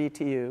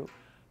MMBTU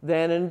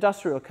than an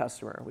industrial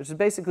customer, which is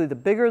basically the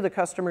bigger the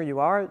customer you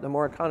are, the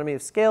more economy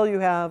of scale you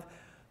have,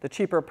 the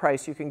cheaper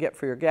price you can get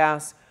for your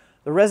gas.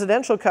 The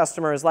residential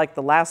customer is like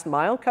the last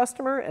mile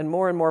customer, and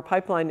more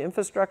pipeline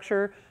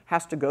infrastructure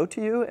has to go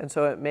to you, and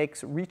so it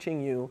makes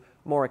reaching you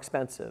more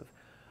expensive.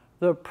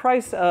 The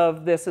price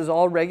of this is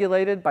all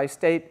regulated by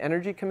state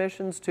energy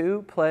commissions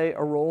too, play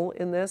a role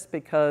in this,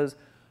 because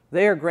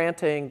they are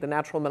granting the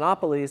natural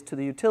monopolies to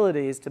the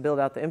utilities to build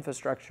out the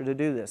infrastructure to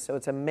do this. So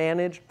it's a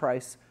managed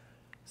price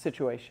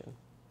situation.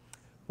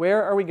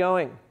 Where are we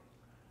going?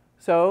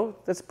 So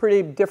that's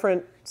pretty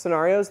different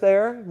scenarios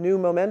there. New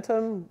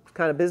momentum,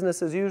 kind of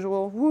business as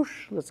usual,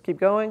 whoosh, let's keep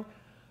going,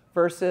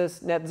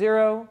 versus net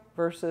zero,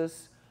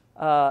 versus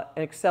an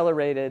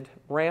accelerated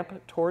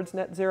ramp towards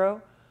net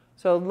zero.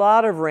 So a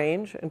lot of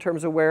range in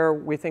terms of where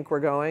we think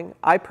we're going.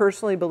 I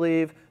personally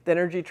believe the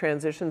energy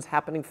transition is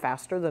happening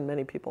faster than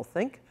many people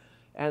think,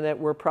 and that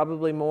we're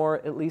probably more,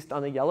 at least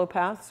on the yellow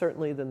path,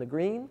 certainly than the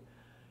green.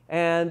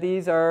 And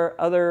these are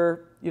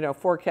other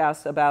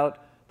forecasts about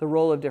the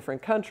role of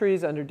different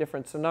countries under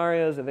different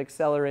scenarios of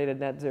accelerated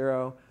net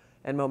zero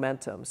and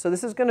momentum. So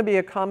this is going to be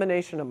a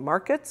combination of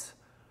markets,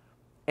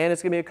 and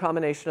it's going to be a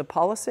combination of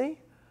policy.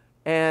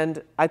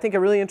 And I think a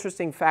really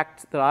interesting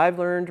fact that I've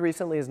learned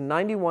recently is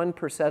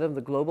 91% of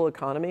the global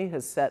economy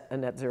has set a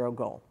net zero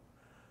goal.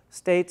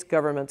 States,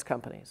 governments,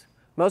 companies.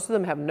 Most of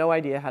them have no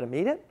idea how to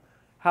meet it.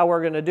 How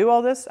we're going to do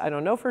all this, I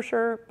don't know for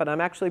sure, but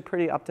I'm actually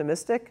pretty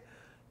optimistic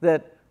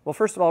that, well,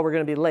 first of all, we're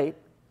going to be late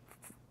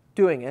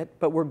doing it,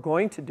 but we're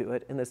going to do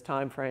it in this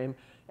time frame.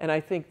 And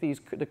I think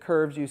the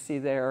curves you see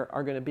there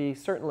are going to be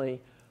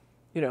certainly,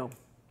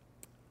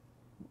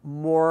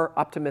 more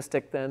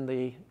optimistic than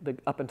the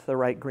up and to the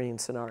right green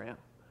scenario.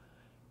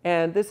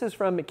 And this is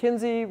from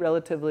McKinsey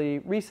relatively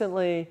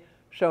recently,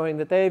 showing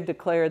that they've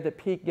declared that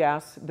peak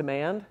gas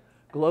demand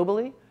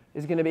globally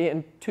is going to be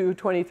in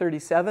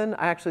 2037.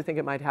 I actually think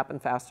it might happen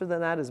faster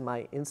than that, is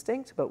my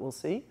instinct, but we'll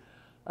see.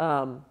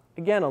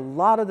 Again, a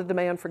lot of the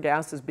demand for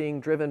gas is being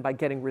driven by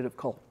getting rid of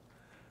coal.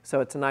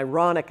 So it's an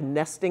ironic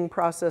nesting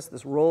process,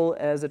 this role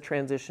as a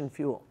transition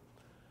fuel.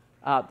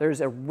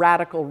 There's a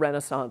radical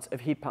renaissance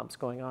of heat pumps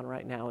going on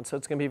right now. And so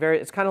it's going to be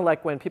it's kind of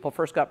like when people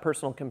first got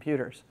personal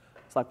computers.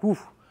 It's like,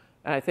 woof.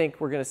 And I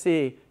think we're going to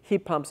see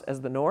heat pumps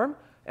as the norm.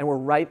 And we're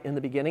right in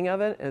the beginning of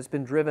it. And it's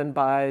been driven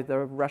by the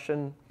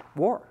Russian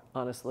war,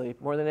 honestly,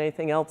 more than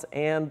anything else.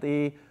 And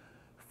the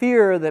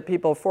fear that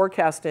people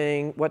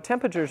forecasting what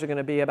temperatures are going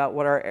to be about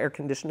what our air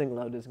conditioning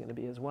load is going to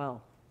be as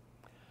well.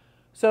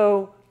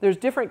 So there's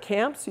different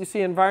camps. You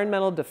see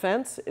environmental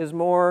defense is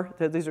more,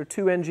 these are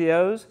two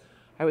NGOs.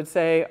 I would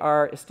say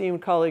our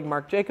esteemed colleague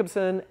Mark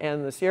Jacobson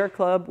and the Sierra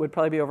Club would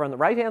probably be over on the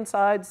right-hand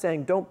side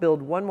saying, don't build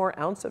one more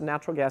ounce of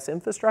natural gas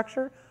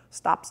infrastructure.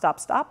 Stop, stop,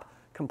 stop,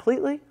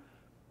 completely.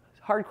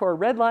 Hardcore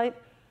red light.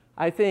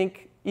 I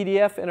think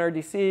EDF,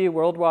 NRDC,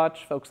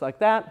 WorldWatch, folks like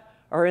that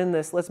are in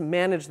this, let's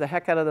manage the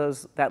heck out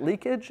of that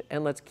leakage,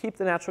 and let's keep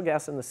the natural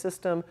gas in the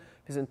system,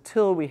 because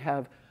until we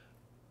have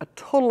a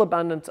total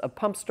abundance of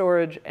pump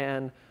storage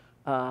and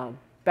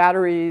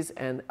batteries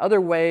and other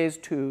ways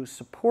to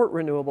support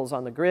renewables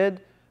on the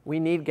grid, we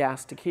need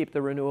gas to keep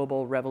the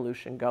renewable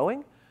revolution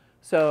going.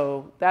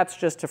 So that's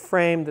just to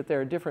frame that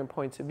there are different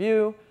points of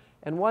view.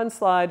 And one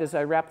slide, as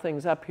I wrap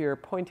things up here,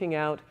 pointing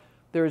out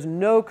there is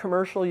no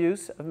commercial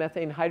use of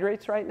methane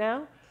hydrates right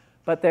now,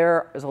 but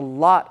there is a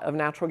lot of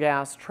natural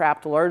gas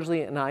trapped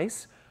largely in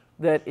ice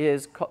that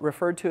is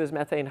referred to as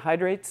methane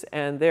hydrates,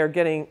 and they're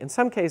getting, in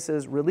some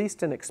cases,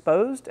 released and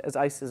exposed as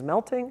ice is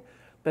melting.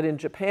 But in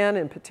Japan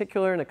in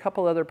particular, and a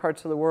couple other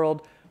parts of the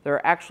world, there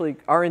are actually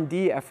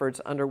R&D efforts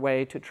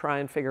underway to try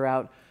and figure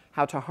out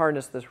how to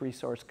harness this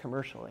resource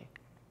commercially.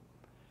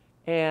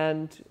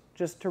 And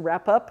just to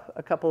wrap up,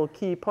 a couple of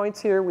key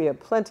points here. We have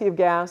plenty of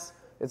gas.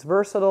 It's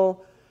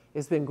versatile.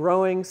 It's been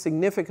growing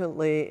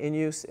significantly in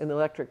use in the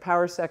electric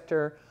power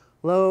sector.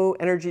 Low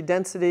energy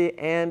density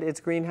and its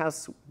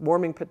greenhouse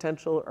warming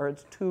potential are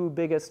its two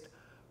biggest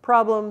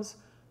problems.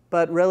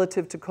 But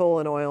relative to coal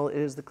and oil, it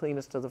is the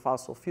cleanest of the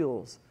fossil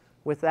fuels.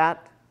 With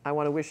that, I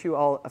want to wish you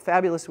all a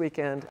fabulous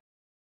weekend.